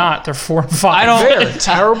 because I they're don't- not. They're 4-5. I don't- They're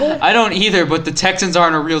terrible. I don't either, but the Texans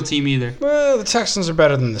aren't a real team either. Well, the Texans are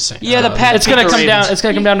better than the Saints. Yeah, the Pats. It's gonna beat the come down. Ravens. It's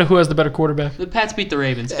gonna come down to who has the better quarterback. The Pats beat the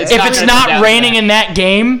Ravens. If it's gonna come not down to raining that. in that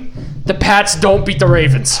game, the Pats don't beat the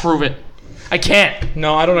Ravens. Prove it. I can't.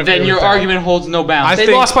 No, I don't agree Then with your that. argument holds no bounds. They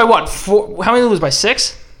think- lost by what? 4? How many did they lose by?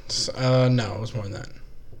 6? No, it was more than that.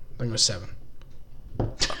 I think it was 7.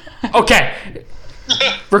 Okay.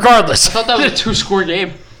 Regardless, I thought that was a 2-score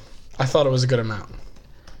game. I thought it was a good amount.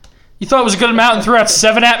 you thought it was a good amount and threw out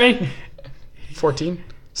 7 at me. 14?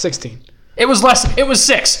 16. It was less. It was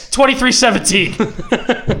 6.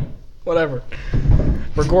 23-17. Whatever.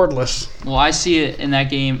 Regardless. Well, I see it in that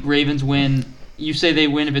game. Ravens win. You say they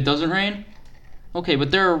win if it doesn't rain? Okay,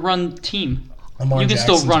 but they're a run team. Lamar You can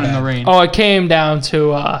Jackson's still run in the bad. rain. Oh, it came down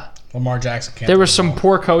to Lamar Jackson can't there throw was the some ball.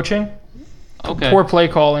 poor coaching, Okay. poor play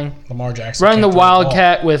calling, Lamar Jackson running the can't throw ball.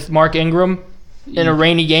 Wildcat with Mark Ingram in a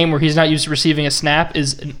rainy game where he's not used to receiving a snap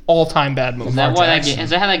is an all-time bad move. Is that why that Jackson. game? Is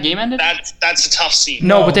that how that game ended? That's a tough scene.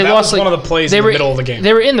 No, but they that lost was like one of the plays they in the were middle of the game.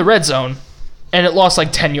 They were in the red zone, and it lost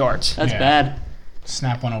like 10 yards. That's Yeah. bad.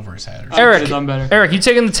 Snap went over his head. Or something. Eric, could've done better. Eric, you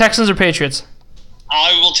taking the Texans or Patriots?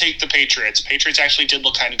 I will take the Patriots. Patriots actually did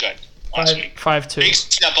look kind of good last week. 5-2. Big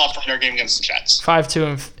step up from their game against the Jets.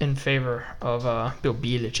 5-2 in favor of Bill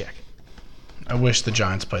Belichick. I wish the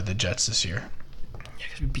Giants played the Jets this year. Yeah,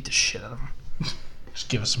 because we beat the shit out of them. Just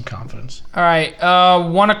give us some confidence. All right,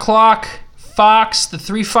 1 o'clock. Fox, the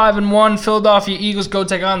 3-5-1 Philadelphia Eagles go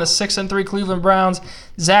take on the 6-3 Cleveland Browns.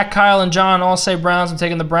 Zach, Kyle, and John all say Browns. I'm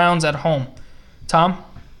taking the Browns at home. Tom,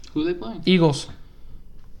 Who are they playing? Eagles.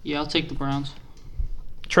 Yeah, I'll take the Browns.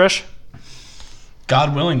 Trish,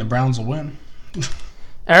 God willing, the Browns will win.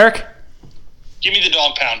 Eric, Give me the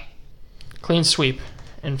dog pound. clean sweep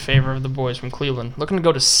in favor of the boys from Cleveland. Looking to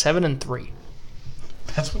go to 7-3.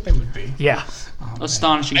 That's what they would be. Yeah.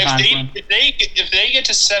 Astonishing times win. If they get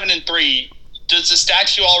to 7-3, does the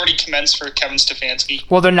statue already commence for Kevin Stefanski?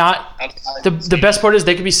 Well, they're not. Outside The best part is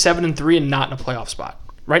they could be 7-3 and not in a playoff spot.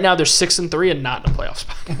 Right now they're 6-3 and not in a playoff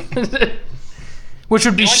spot, which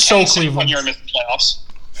would be so Cleveland. When you're missing playoffs.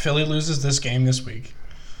 Philly loses this game this week,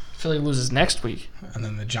 Philly loses next week. and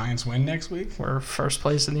then the Giants win next week. We're first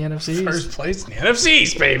place in the NFC East. First place in the NFC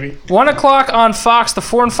East, baby. 1 o'clock on Fox. The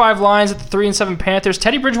 4-5 Lions at the 3-7 Panthers.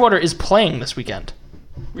 Teddy Bridgewater is playing this weekend.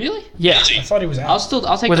 Really? Yeah. I thought he was out.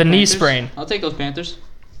 I'll take With the a knee Panthers. sprain. I'll take those Panthers.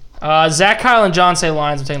 Zach, Kyle, and John say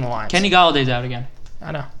Lions. I'm taking the Lions. Kenny Galladay's out again.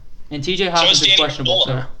 I know. And TJ So Hopkins is is Danny questionable.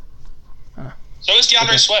 Amendola. So. So is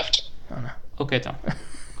DeAndre Swift. Okay, Tom.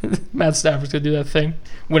 Matt Stafford's going to do that thing.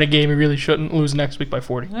 Win a game he really shouldn't. Lose next week by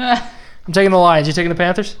 40. I'm taking the Lions. You taking the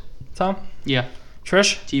Panthers, Tom? Yeah,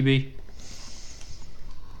 Trish? TB.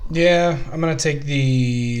 Yeah, I'm gonna take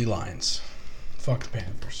the Lions. Fuck the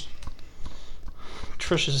Panthers.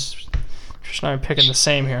 Trish and I are picking the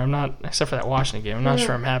same here. I'm not, except for that Washington game. I'm not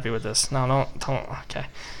sure I'm happy with this. No, don't. Okay.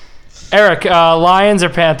 Eric, Lions or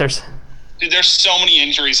Panthers? Dude, there's so many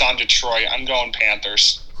injuries on Detroit. I'm going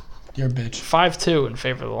Panthers. You're a bitch. 5-2 in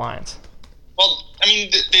favor of the Lions. Well, I mean,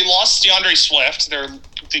 they lost DeAndre Swift.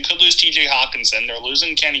 They could lose T.J. Hawkinson. They're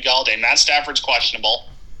losing Kenny Galladay. Matt Stafford's questionable.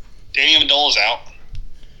 Danny Amendola's out.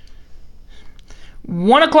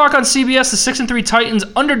 1 o'clock on CBS, the 6-3 Titans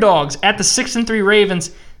underdogs at the 6-3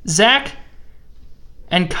 Ravens. Zach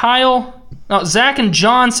and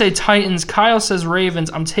John say Titans. Kyle says Ravens.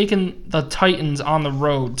 I'm taking the Titans on the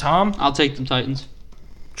road. Tom? I'll take them Titans.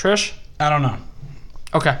 Trish? I don't know.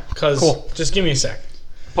 Okay. Because Cool. just give me a sec.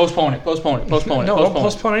 Postpone it. No, don't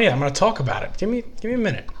postpone it either. I'm going to talk about it. Give me a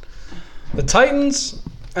minute. The Titans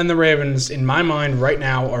and the Ravens, in my mind, right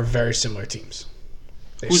now, are very similar teams.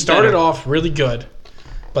 They Who's started better? off really good,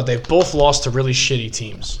 but they've both lost to really shitty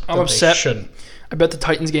teams. I'm that upset. They shouldn't. I bet the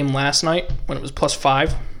Titans game last night when it was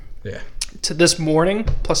 +5 Yeah. to this morning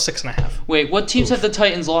 +6.5. Wait, what teams have the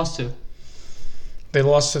Titans lost to? They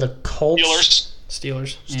lost to the Colts,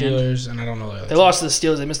 Steelers. Steelers. and I don't know the other They lost to the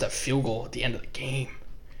Steelers. They missed that field goal at the end of the game.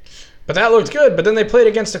 But that looked good. But then they played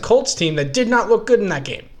against a Colts team that did not look good in that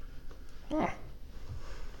game. They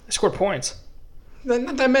scored points.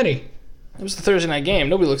 Not that many. It was the Thursday night game.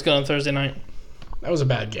 Nobody looks good on Thursday night. That was a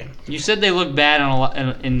bad game. You said they look bad on a lot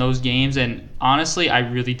in those games, and honestly, I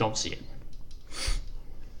really don't see it.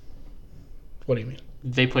 What do you mean?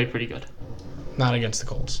 They played pretty good. Not against the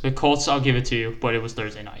Colts. The Colts, I'll give it to you, but it was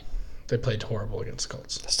Thursday night. They played horrible against the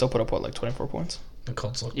Colts. They still put up, like 24 points? The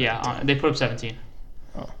Colts looked Yeah, bad, too. they put up 17.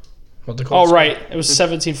 Well, the Oh, Colts right. It was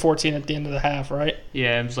 17-14 at the end of the half, right?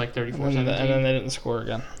 Yeah, it was like 34 And 17. then they didn't score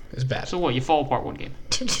again. is bad. So what? You fall apart one game.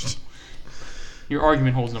 Your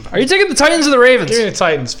argument holds no Are value. you taking the Titans or the Ravens? Give me the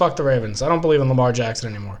Titans. Fuck the Ravens. I don't believe in Lamar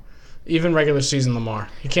Jackson anymore. Even regular season Lamar.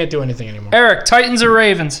 He can't do anything anymore. Eric, Titans or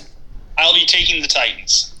Ravens? I'll be taking the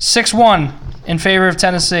Titans. 6-1 in favor of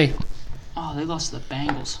Tennessee. Oh, they lost to the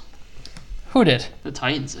Bengals. Who did? The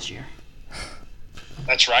Titans this year.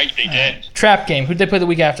 That's right, they did. Trap game. Who'd they play the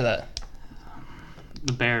week after that?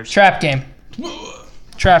 The Bears. Trap game.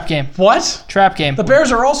 Trap game. What? Trap game. The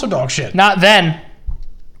Bears are also dog shit. Not then.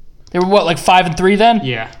 They were what, like 5-3 then?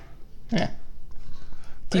 Yeah. Yeah.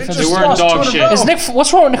 They Defense. just weren't lost dog 2 in a shit. row. Is Nick?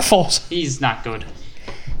 What's wrong with Nick Foles? He's not good.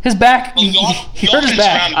 His back. Well, He hurt his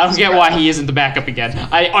back. I don't get why he isn't the backup again.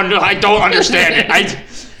 I don't understand it.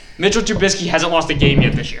 Mitchell Trubisky hasn't lost a game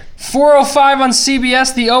yet this year. 4:05 on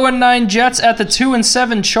CBS. The 0-9 Jets at the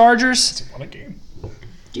 2-7 Chargers. What a game.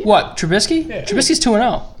 What? Trubisky? Yeah. Trubisky's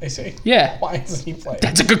 2-0. They say. Yeah. Why doesn't he play?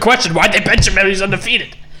 That's a good question. Why'd they bench him if he's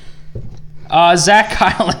undefeated? Zach,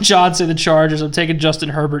 Kyle, and John say the Chargers. I'm taking Justin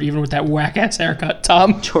Herbert even with that whack-ass haircut.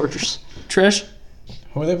 Tom? Chargers. Trish?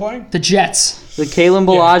 Who are they playing? The Jets. The Kalen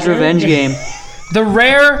Balaj revenge game. The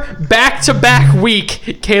rare back-to-back week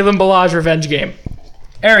Kalen Balaj revenge game.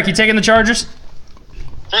 Eric, you taking the Chargers?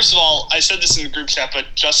 First of all, I said this in the group chat, but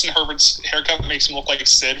Justin Herbert's haircut makes him look like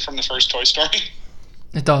Sid from the first Toy Story.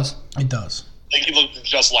 It does. It does. Like he looked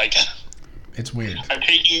just like him. It's weird. I'm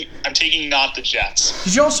taking not the Jets.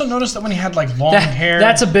 Did you also notice that when he had like long hair?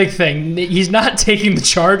 That's a big thing. He's not taking the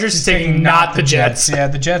Chargers. He's taking not the Jets. Yeah,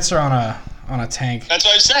 the Jets are on a tank. That's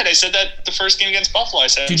what I said. I said that the first game against Buffalo. I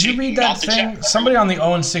said. Did you read that not the thing? Jets. Somebody on the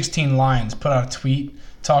 0-16 Lions put out a tweet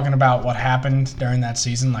talking about what happened during that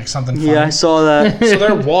season, like something funny. Yeah, I saw that. So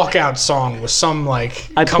their walkout song was some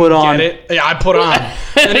like I come put get on. it. Yeah, I put on. And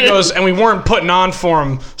then it goes, and we weren't putting on for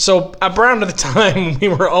him. So around the time we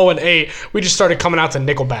were 0-8, we just started coming out to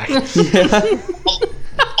Nickelback.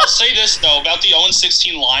 I'll say this though about the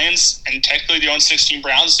 0-16 Lions and technically the 0-16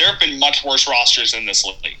 Browns. There have been much worse rosters in this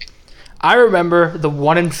league. I remember the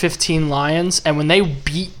 1-15 Lions, and when they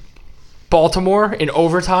beat Baltimore in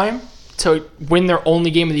overtime to win their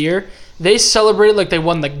only game of the year, they celebrated like they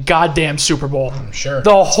won the goddamn Super Bowl. Sure.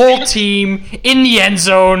 The whole team in the end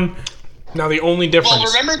zone. Now the only difference.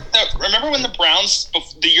 Well, remember when the Browns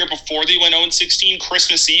the year before they went 0-16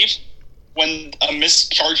 Christmas Eve when a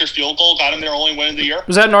missed Charger field goal got them their only win of the year?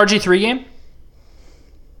 Was that an RG3 game?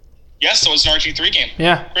 Yes, it was an RG3 game.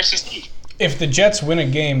 Yeah. Christmas Eve. If the Jets win a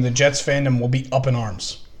game, the Jets fandom will be up in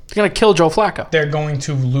arms. They're going to kill Joe Flacco. They're going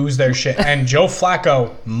to lose their shit. And Joe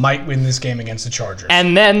Flacco might win this game against the Chargers.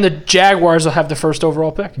 And then the Jaguars will have the first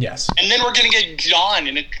overall pick. Yes. And then we're going to get John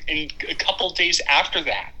in a couple days after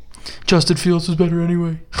that. Justin Fields was better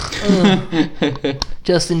anyway.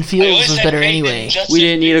 Justin I Fields always was had better faith in anyway. Justin We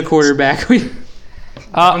didn't need a quarterback.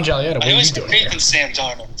 John Jalietta, what I are you always had doing faith here? in Sam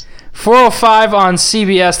Darnold. 4:05 on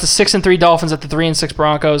CBS. The 6-3 Dolphins at the 3-6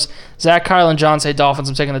 Broncos. Zach, Kyle, and John say Dolphins.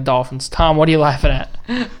 I'm taking the Dolphins. Tom, what are you laughing at?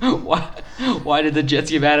 Why did the Jets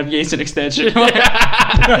give Adam Gase an extension?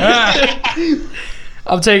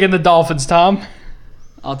 I'm taking the Dolphins. Tom.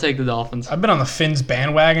 I'll take the Dolphins. I've been on the Finns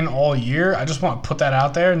bandwagon all year. I just want to put that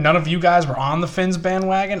out there. None of you guys were on the Finns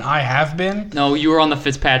bandwagon. I have been. No, you were on the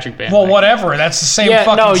Fitzpatrick band. Well, whatever. That's the same Yeah,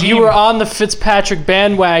 fucking no, team. you were on the Fitzpatrick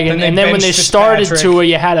bandwagon, Then and they then when they benched started Fitzpatrick. to it,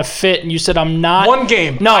 you had a fit, and you said, I'm not. One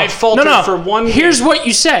game. No, I faltered no. for one game. Here's what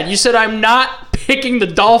you said. You said, I'm not picking the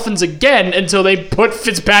Dolphins again until they put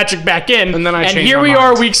Fitzpatrick back in. And then I changed here my we mind.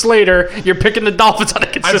 are weeks later, you're picking the Dolphins on a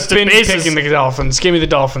I've consistent been basis. picking the Dolphins. Give me the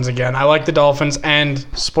Dolphins again. I like the Dolphins, and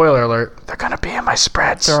spoiler alert, they're gonna be in my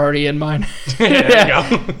spreads. They're already in mine. There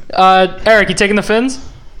you go. Eric, you taking the Finns?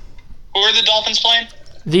 Who are the Dolphins playing?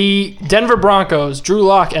 The Denver Broncos, Drew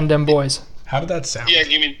Lock and them boys. How did that sound? Yeah,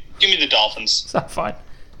 give me the Dolphins. It's not fine.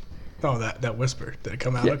 Oh, that whisper. Did it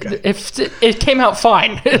come out okay? If it came out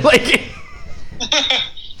fine. Like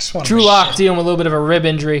Just wanna Drew make Lock sure. dealing with a little bit of a rib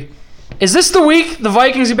injury. Is this the week the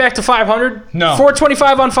Vikings get back to 500? No.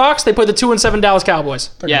 425 on Fox. They play the 2-7 Dallas Cowboys.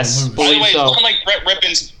 They're gonna Yes. lose. By the Believe way, so. looking like Brett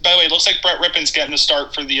Rippon's. By the way, it looks like Brett Rippon's getting the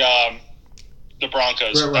start for the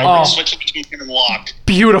Broncos. Brett Like, Rippon. we're switching between him and Lock.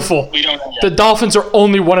 Beautiful. We don't know The yet. Dolphins are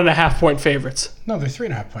only 1.5 point favorites. No, they're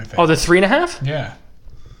 3.5 point favorites. Oh, they're 3.5? Yeah.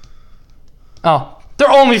 Oh,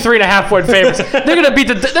 they're only 3.5 point favorites. They're gonna beat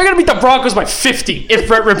the Broncos by 50 if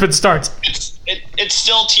Brett Rippon starts. It's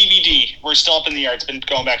still TBD. We're still up in the air. It's been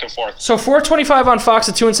going back and forth. So 425 on Fox,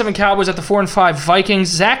 the 2-7 Cowboys at the 4-5 Vikings.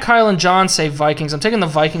 Zach, Kyle, and John say Vikings. I'm taking the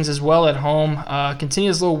Vikings as well at home. Continue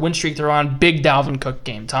this little win streak they're on. Big Dalvin Cook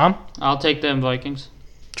game. Tom, I'll take them Vikings.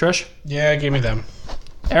 Trish, Yeah, give me them.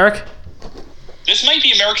 Eric. This might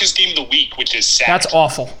be America's game of the week, which is sad. That's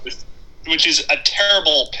awful. Which is a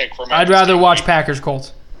terrible pick for America's I'd rather game of the watch week. Packers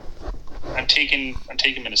Colts. I'm taking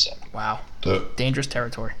Minnesota. Wow, dangerous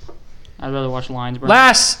territory. I'd rather watch Lions.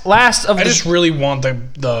 Last of I the just really want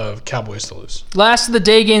the Cowboys to lose. last of the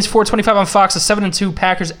day games. 425 on Fox. The 7-2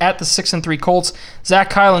 Packers at the 6-3 Colts.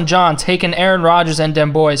 Zach, Kyle, and John taking Aaron Rodgers and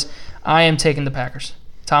them boys. I am taking the Packers.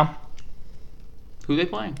 Tom, Who they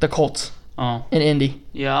playing? the Colts Oh, in Indy.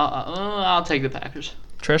 yeah. I'll take the Packers.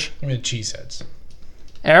 Trish, Give me the cheeseheads.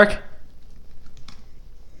 Eric.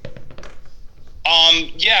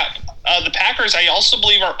 The Packers, I also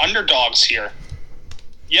believe, are underdogs here.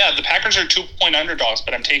 Yeah, the Packers are 2-point underdogs,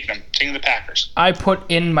 but I'm taking them. Taking the Packers. I put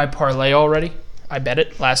in my parlay already. I bet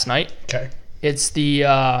it last night. Okay. It's the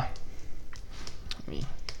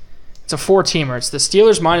it's a 4-teamer. It's the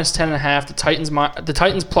Steelers minus 10.5. The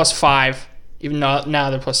Titans plus 5. Even though now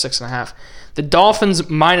they're plus 6.5. The Dolphins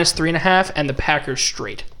minus 3.5, and the Packers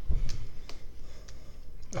straight.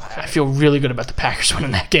 I feel really good about the Packers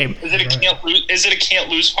winning that game. Is it a can't lose? Is it a can't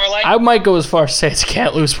lose parlay? I might go as far as to say it's a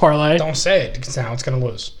can't lose parlay. Don't say it, because now it's going to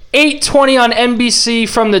lose. 8:20 on NBC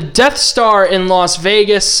from the Death Star in Las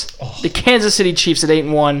Vegas. The Kansas City Chiefs at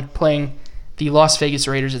 8-1 playing the Las Vegas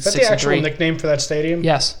Raiders at Is that the actual 6-3. nickname for that stadium?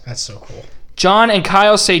 Yes. That's so cool. John and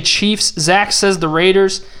Kyle say Chiefs. Zach says the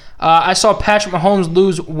Raiders. I saw Patrick Mahomes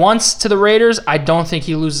lose once to the Raiders. I don't think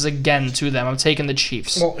he loses again to them. I'm taking the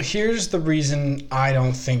Chiefs. Well, here's the reason I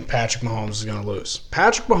don't think Patrick Mahomes is going to lose.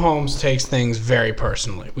 Patrick Mahomes takes things very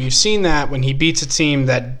personally. We've seen that when he beats a team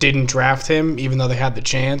that didn't draft him, even though they had the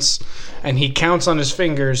chance, and he counts on his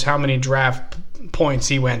fingers how many draft points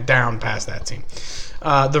he went down past that team.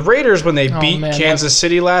 The Raiders, when they beat man, Kansas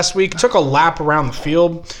City last week, took a lap around the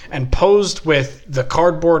field and posed with the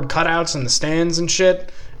cardboard cutouts in the stands and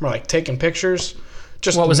shit. We're like taking pictures.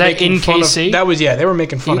 Just What was that, making in fun of- KC? That was, yeah, they were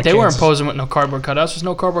making fun of They weren't Kansas. posing with no cardboard cutouts. There's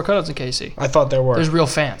no cardboard cutouts in KC. I thought there were. There's real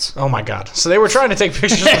fans. Oh my god! So they were trying to take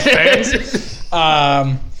pictures with fans.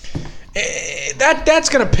 That's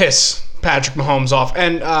gonna piss Patrick Mahomes off.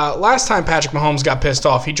 And last time Patrick Mahomes got pissed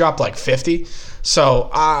off, he dropped like 50. So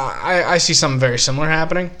I see something very similar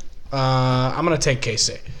happening. I'm gonna take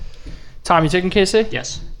KC. Tom, you taking KC?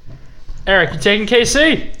 Yes. Eric, you taking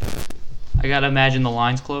KC? I gotta imagine the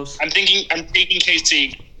line's close. I'm taking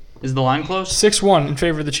KC. Is the line close? 6-1 in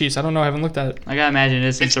favor of the Chiefs. I don't know. I haven't looked at it. I gotta imagine it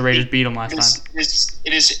is since the Raiders beat them last time.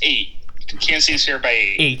 It is 8. Kansas City's here by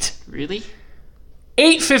 8. 8. Really?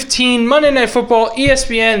 8:15 Monday Night Football,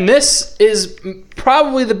 ESPN. This is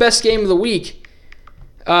probably the best game of the week.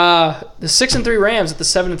 The 6-3 Rams at the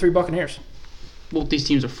 7-3 Buccaneers. Both these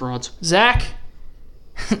teams are frauds. Zach,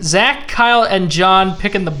 Kyle, and John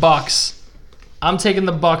picking the Bucks. I'm taking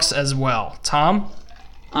the Bucks as well. Tom,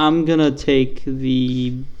 I'm gonna take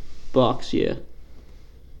the Bucks. Yeah.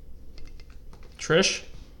 Trish,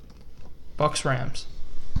 Bucks Rams.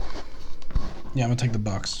 Yeah, I'm gonna take the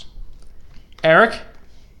Bucks. Eric,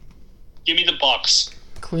 Give me the Bucks.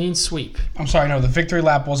 clean sweep. I'm sorry, no, the victory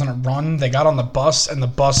lap wasn't a run. They got on the bus, and the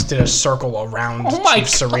bus did a circle around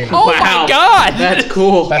Chiefs Arena. Oh Wow. my God! That's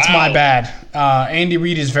cool. That's my bad. Andy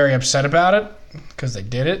Reid is very upset about it because they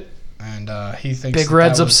did it. and he thinks Big that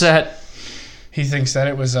Red's that was- upset. He thinks that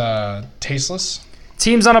it was tasteless.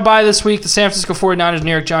 Teams on a bye this week: the San Francisco 49ers,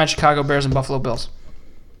 New York Giants, Chicago Bears, and Buffalo Bills.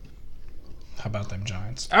 How about them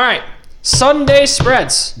Giants? All right, Sunday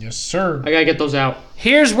spreads. Yes, sir. I gotta get those out.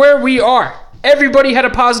 Here's where we are. Everybody had a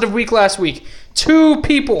positive week last week. 2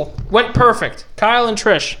 people went perfect. Kyle and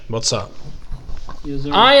Trish. What's up?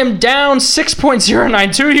 I am down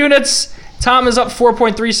 6.092 units. Tom is up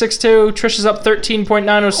 4.362. Trish is up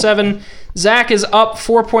 13.907. Zach is up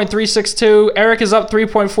 4.362. Eric is up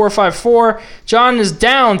 3.454. John is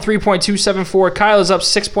down 3.274. Kyle is up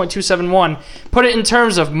 6.271. Put it in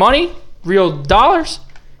terms of money, real dollars.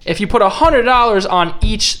 If you put $100 on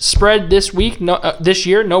each spread this week, this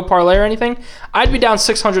year, no parlay or anything, I'd be down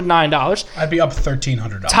 $609. I'd be up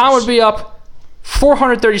 $1,300. Tom would be up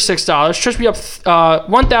 $436. Trish would be up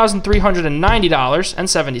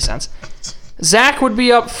 $1,390.70. Zach would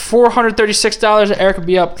be up $436. Eric would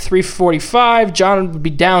be up $345. John would be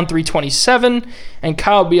down $327, and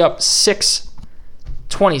Kyle would be up $627.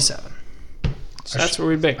 So that's where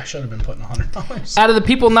we'd be. I should have been putting $100. Out of the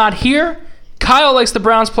people not here, Kyle likes the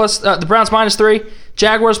Browns -3,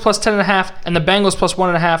 Jaguars +10.5, and the Bengals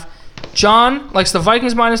 +1.5. John likes the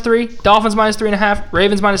Vikings -3, Dolphins -3.5,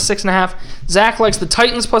 Ravens -6.5. Zach likes the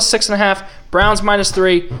Titans +6.5, Browns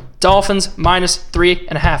 -3, Dolphins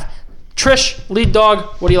 -3.5. Trish, lead dog,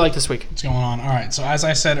 what do you like this week? What's going on? All right. So as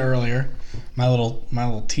I said earlier, my little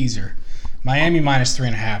teaser, Miami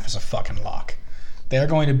 -3.5 is a fucking lock. They're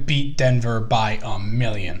going to beat Denver by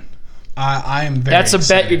 1,000,000. I am very. That's a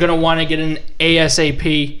excited. bet you're going to want to get in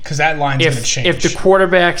ASAP. Because that line's going to change. If the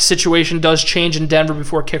quarterback situation does change in Denver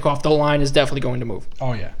before kickoff, the line is definitely going to move.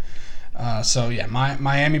 Oh, yeah.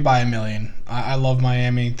 Miami by 1,000,000. I love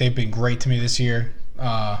Miami. They've been great to me this year.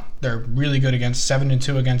 They're really good against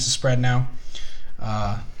 7-2 against the spread now.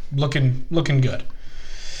 Looking good.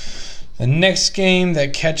 The next game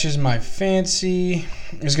that catches my fancy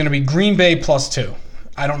is going to be Green Bay +2.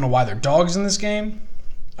 I don't know why they're dogs in this game.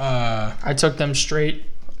 I took them straight.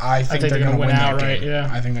 I think they're going to win that outright, game. yeah.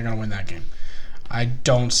 I think they're going to win that game. I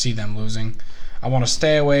don't see them losing. I want to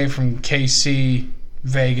stay away from KC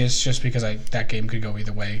Vegas just because that game could go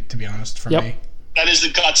either way, to be honest, for me. That is the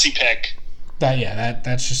gutsy pick.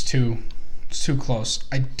 That's just it's too close.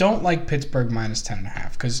 I don't like Pittsburgh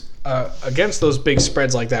 -10.5 because against those big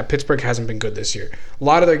spreads like that, Pittsburgh hasn't been good this year. A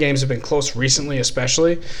lot of their games have been close recently,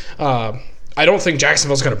 especially. I don't think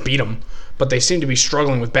Jacksonville's going to beat them, but they seem to be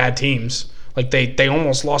struggling with bad teams. Like they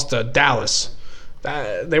almost lost to Dallas.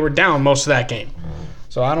 They were down most of that game,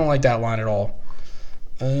 so I don't like that line at all.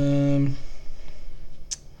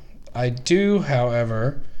 I do,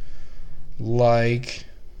 however, like.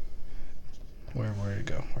 Where'd it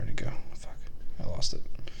go? Fuck. I lost it.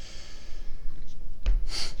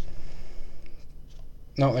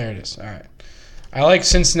 No, there it is. All right. I like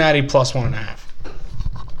Cincinnati +1.5.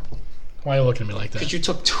 Why are you looking at me like that? Because you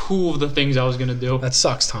took 2 of the things I was gonna do. That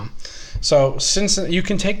sucks, Tom. So, Cincinnati, you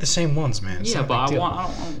can take the same ones, man. It's Yeah, not a but big deal. I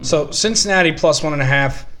don't want. So, Cincinnati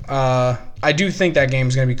 +1.5. I do think that game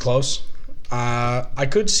is going to be close. I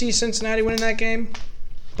could see Cincinnati winning that game,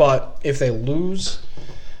 but if they lose,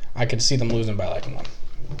 I could see them losing by like 1.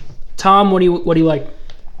 Tom, what do you like?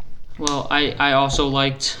 Well, I also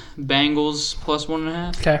liked Bengals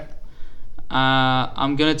 +1.5. Okay.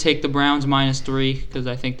 I'm gonna take the Browns -3 because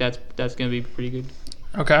I think that's gonna be pretty good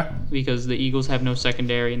Okay. because the Eagles have no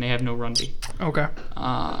secondary and they have no run D. Okay.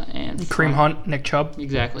 And Kareem Hunt, Nick Chubb,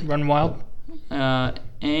 Exactly. run wild.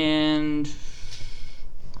 And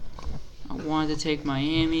I wanted to take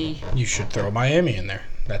Miami. You should throw Miami in there.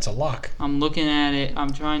 That's a lock. I'm looking at it.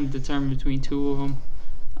 I'm trying to determine between 2 of them.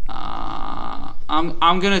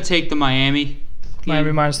 I'm gonna take the Miami.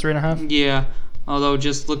 Miami -3.5. Yeah. Although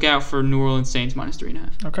just look out for New Orleans Saints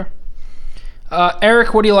 -3.5. Okay.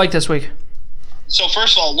 Eric, what do you like this week? So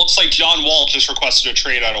first of all, it looks like John Wall just requested a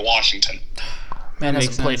trade out of Washington. Man That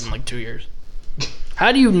hasn't makes played sense. in like 2 years.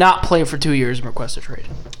 How do you not play for 2 years and request a trade?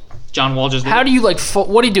 John Wall just. How do you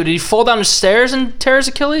what do you do? Did he fall down the stairs and tear his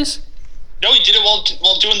Achilles? No, he did it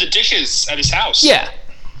while doing the dishes at his house. Yeah.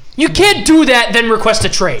 You can't do that then request a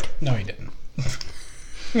trade. No, he didn't.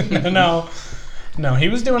 No, he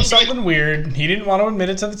was doing something weird. He didn't want to admit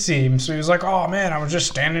it to the team, so he was like, "Oh man, I was just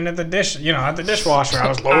standing at the dishwasher. I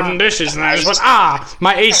was loading dishes, and I just went,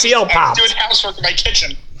 my ACL I was popped." doing housework in my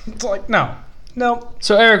kitchen. It's like, no.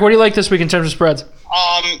 So Eric, what do you like this week in terms of spreads?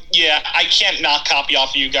 Yeah, I can't not copy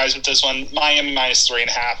off of you guys with this one. Miami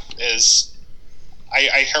 -3.5 is.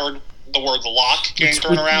 I heard the word lock getting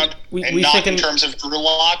thrown around, we and not thinking- in terms of Drew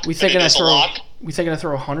Lock. We but thinking it I is a throw lock. We thinking to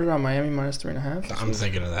throw 100 on Miami minus 3.5? I'm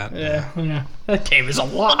thinking of that. Yeah. That game is a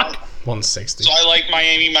lot. 160. So I like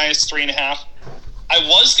Miami minus 3.5. I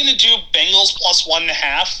was gonna do Bengals plus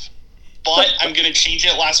 1.5, but I'm gonna change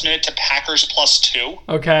it last minute to Packers plus 2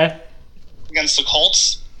 Okay. against the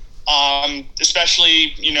Colts.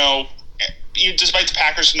 Especially, despite the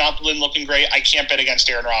Packers not been looking great, I can't bet against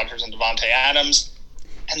Aaron Rodgers and Devontae Adams.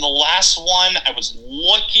 And the last one, I was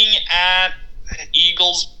looking at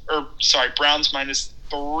Browns minus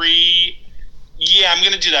 3. Yeah, I'm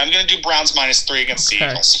going to do that. I'm going to do Browns minus 3 against the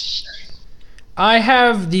Eagles. I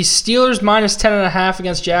have the Steelers minus 10.5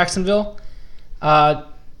 against Jacksonville.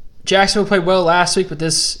 Jacksonville played well last week, but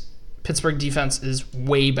this Pittsburgh defense is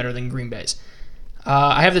way better than Green Bay's.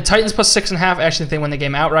 I have the Titans plus 6.5. I actually think they win the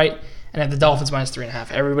game outright. And I have the Dolphins minus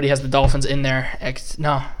 3.5. Everybody has the Dolphins in there.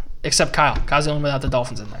 Except Kyle. Kyle's the only one without the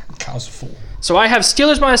Dolphins in there. Kyle's a fool. So I have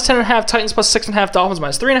Steelers minus 10.5, Titans plus 6.5, Dolphins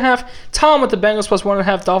minus 3.5. Tom with the Bengals plus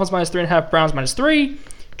 1.5, Dolphins minus 3.5, Browns minus 3.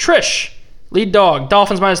 Trish, lead dog,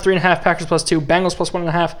 Dolphins minus 3.5, Packers plus 2, Bengals plus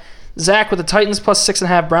 1.5. Zach with the Titans plus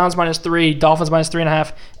 6.5, Browns minus 3, Dolphins minus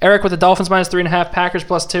 3.5. Eric with the Dolphins minus 3.5, Packers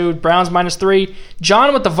plus 2, Browns minus 3.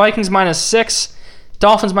 John with the Vikings minus 6,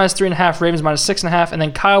 Dolphins minus 3.5, Ravens minus 6.5. And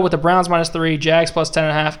then Kyle with the Browns minus 3, Jags plus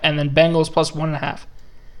 10.5, and then Bengals plus 1.5.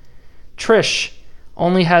 Trish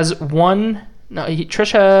only has one. No,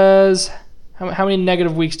 Trish has. How many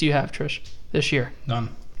negative weeks do you have, Trish, this year?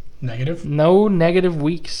 None. Negative? No negative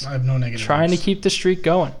weeks. I have no negative Trying weeks. to keep the streak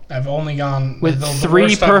going. I've only gone with the 3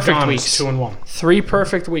 worst I've perfect gone weeks. is 2-1. 3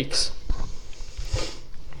 perfect weeks.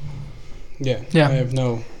 Yeah. Yeah. I have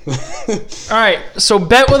no. All right, so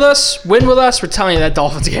bet with us, win with us. We're telling you that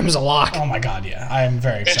Dolphins game is a lock. Oh my God! Yeah, I am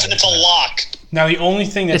very excited. It's a lock. Now the only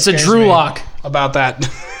thing that It's a scares Drew me lock. about that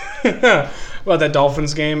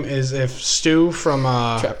Dolphins game is if Stu from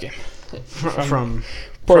Trap game. from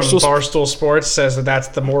Barstool Barstool Sports says that that's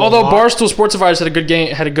the more. Although lock. Barstool Sports Advisors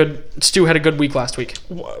Stu had a good week last week.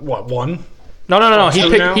 What one? No. Two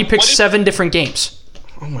now? He picked What if- 7 different games.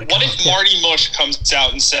 Oh my God! What if Marty Mush comes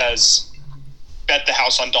out and says, bet the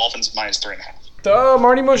house on Dolphins minus 3.5?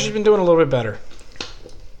 Marty Mush has been doing a little bit better.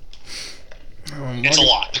 It's a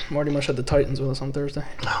lock. Marty Mush had the Titans with us on Thursday.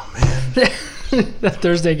 Oh man! That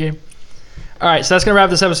Thursday game. All right, so that's going to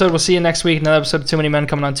wrap this episode. We'll see you next week. Another episode of Too Many Men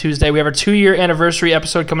coming on Tuesday. We have our 2-year anniversary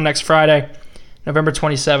episode coming next Friday. November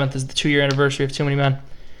 27th is the 2-year anniversary of Too Many Men.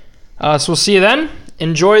 So we'll see you then.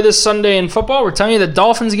 Enjoy this Sunday in football. We're telling you the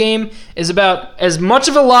Dolphins game is about as much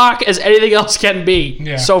of a lock as anything else can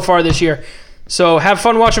be so far this year. So have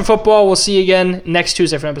fun watching football. We'll see you again next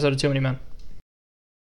Tuesday for an episode of Too Many Men.